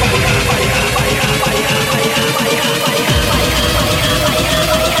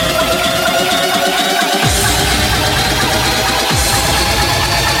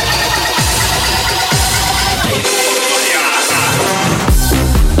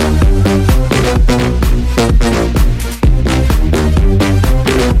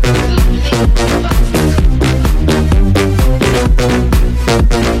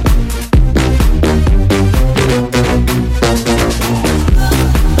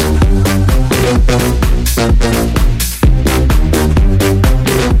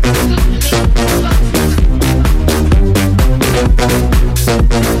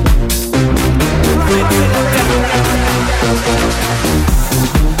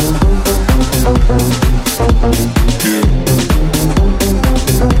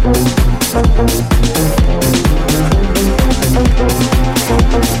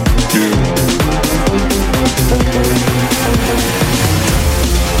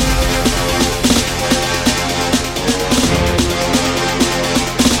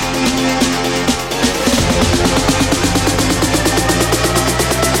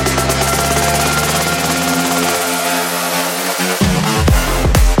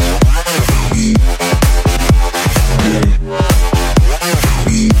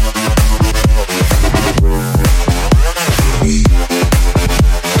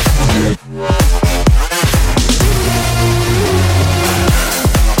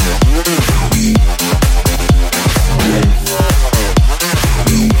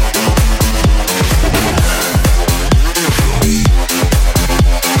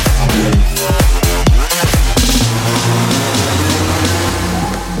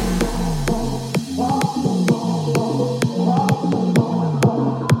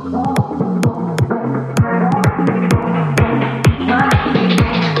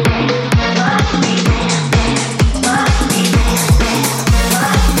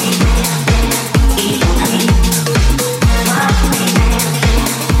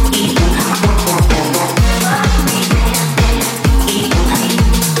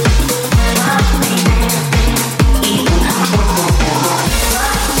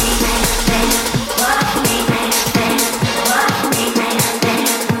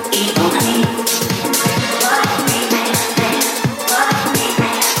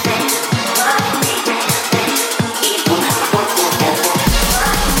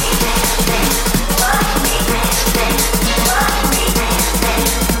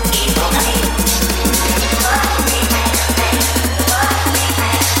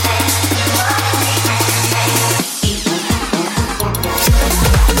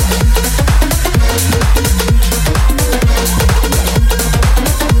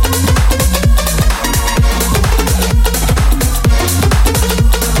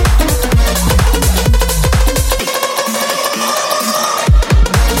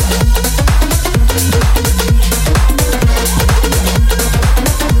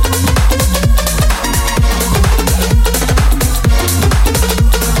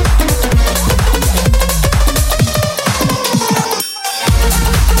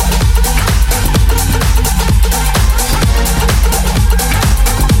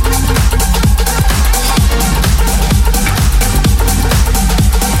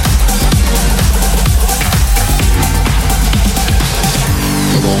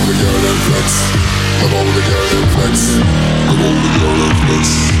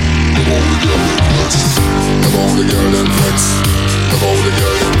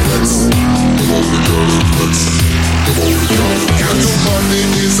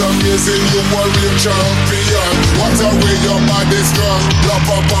 amazing, you warrior champion. What a way your body strong. La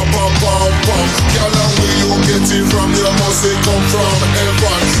pa pa pa pa pa. Girl, and where you get it from? You must say come from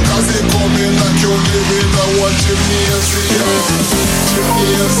heaven. Cause it coming like you live in a one gymnasium.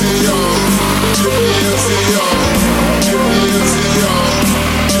 Gymnasium. Gymnasium. Gymnasium.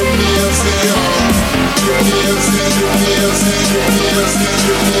 Gymnasium.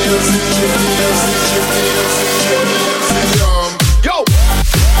 Yo!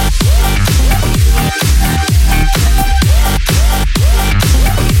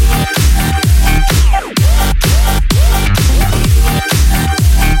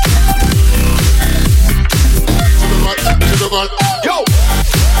 Yo!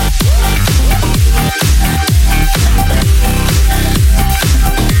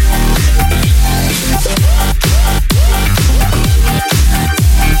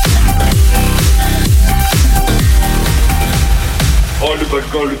 All the good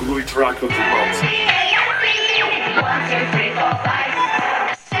gold groovy track of the month. 1, 2, 3, 4, 5.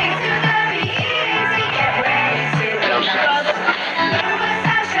 Sing to the beat, get ready to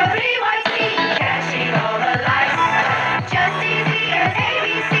catching all the lights. Just easy as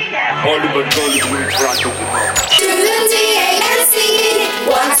ABC. All the good gold groovy track of the month. To the D.A.N.C.E.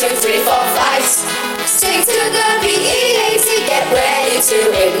 1, 2, 3, 4, 5. Stick to the beat, get ready to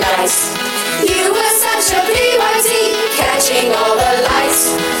ignite. You were such a PYT, catching all the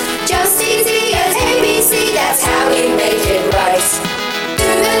lights. Just easy as ABC, that's how we make it right. To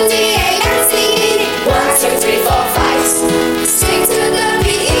the D.A.N.C.E. 1, 2, 3, 4, 5. Stick to the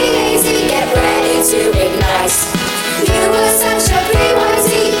beat, get ready to ignite. You were such a PYT,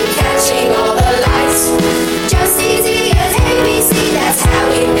 catching all the lights. Just easy as ABC, that's how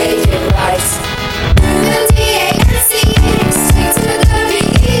we make it right. To the D.A.N.C.E. Stick to the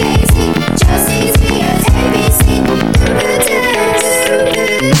beat. Just easy as ABC.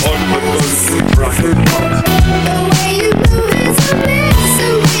 All the good gold groovy track of the month. The way you move is amazing.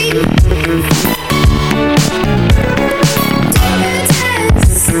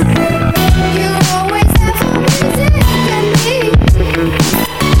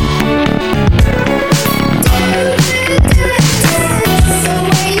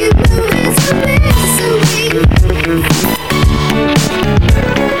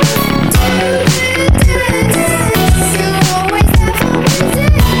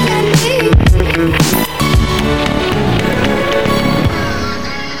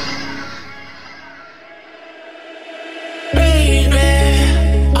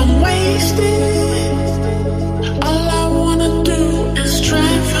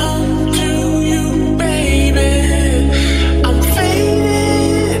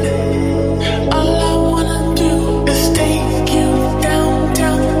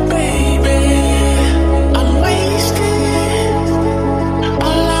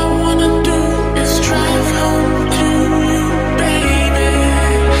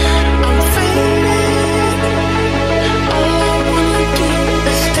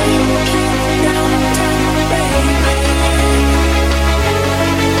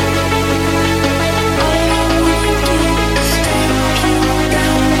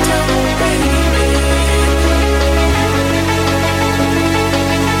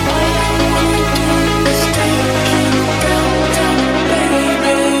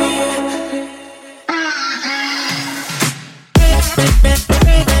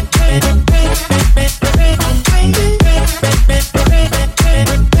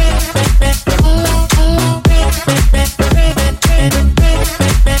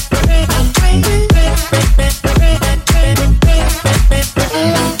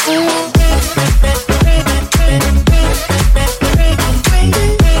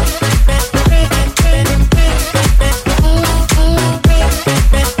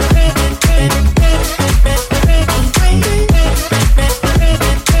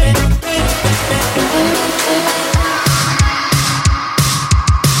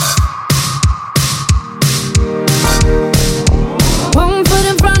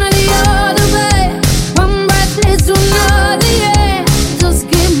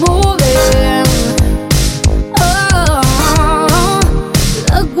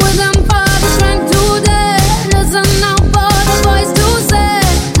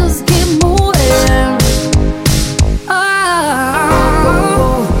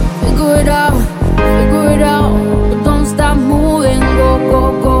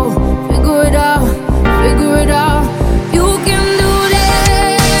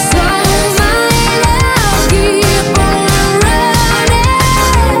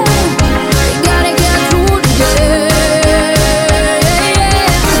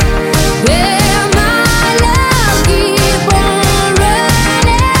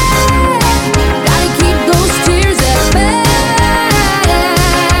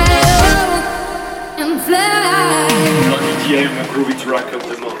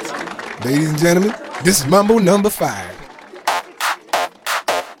 month. Ladies and gentlemen, this is Mambo number 5.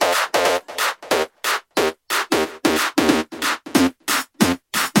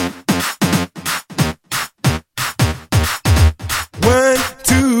 One,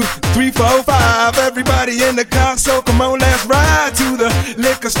 two, 3, 4, 5. Everybody in the car, so come on, let's ride to the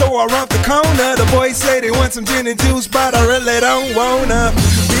liquor store around the corner. The boys say they want some gin and juice, but I really don't wanna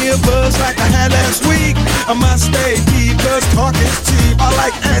be a buzz like I had last week. I must stay deep, cause talk is cheap. I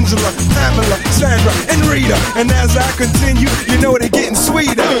like Angela, Pamela, Sandra, and Rita. And as I continue, you know they're getting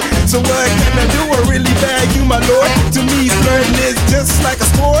sweeter. So what can I do? I really bag you, my lord. To me, flirting is just like a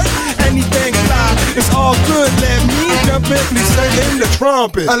sport. Anything fly, it's all good. Let me jump in, please sing in the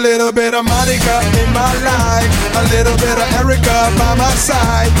trumpet. A little bit of Monica in my life, a little bit of Erica by my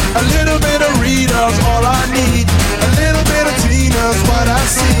side, a little bit of Rita's all I need, a little bit of Tina's what I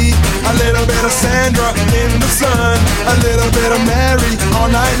see, a little bit of Sandra in the sun, a little bit of Mary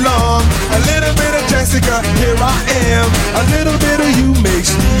all night long, a little bit of Jessica, here I am, a little bit of you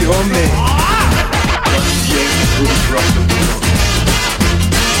makes me your man.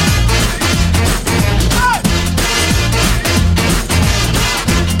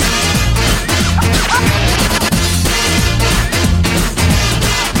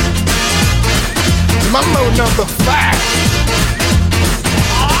 Mambo number 5.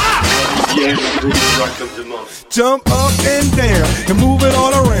 Jump up and down and move it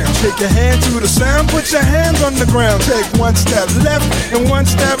all around. Shake your hand to the sound, put your hands on the ground. Take one step left and one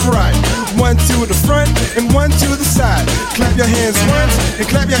step right. One to the front and one to the side. Clap your hands once and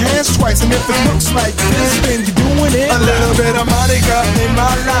clap your hands twice. And if it looks like this, then you're doing it. A little bit of Monica in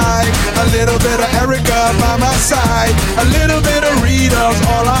my life, a little bit of Erica by my side, a little bit of Rita's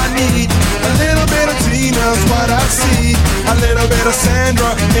all I need, a little bit of Tina's what I see, a little bit of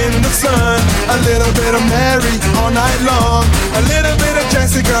Sandra in the sun, a little bit of Mary all night long, a little bit of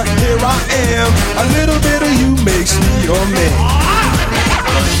Jessica, here I am, a little bit of you makes me your man.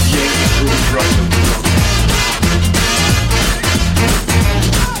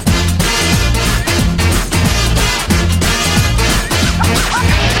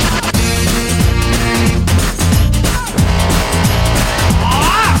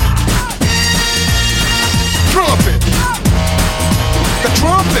 Trumpet! The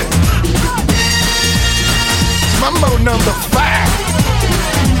trumpet! Mambo number 5.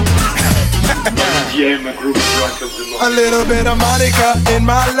 A little bit of Monica in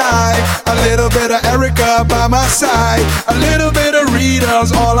my life, a little bit of Erica by my side, a little bit of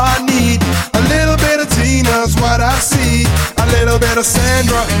Rita's all I need, a little bit of Tina's what I see, a little bit of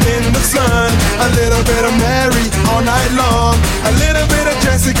Sandra in the sun, a little bit of Mary all night long, a little bit of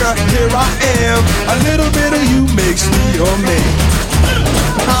Jessica, here I am, a little bit of you makes me your man.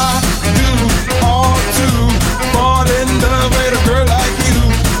 I do all to fall in love with a girl like you.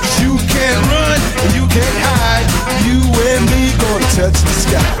 You can't run, you can't hide. You and me gonna touch the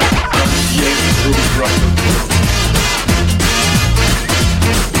sky.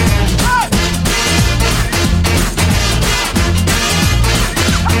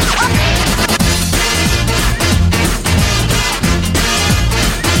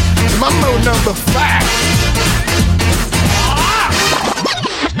 Mambo number 5.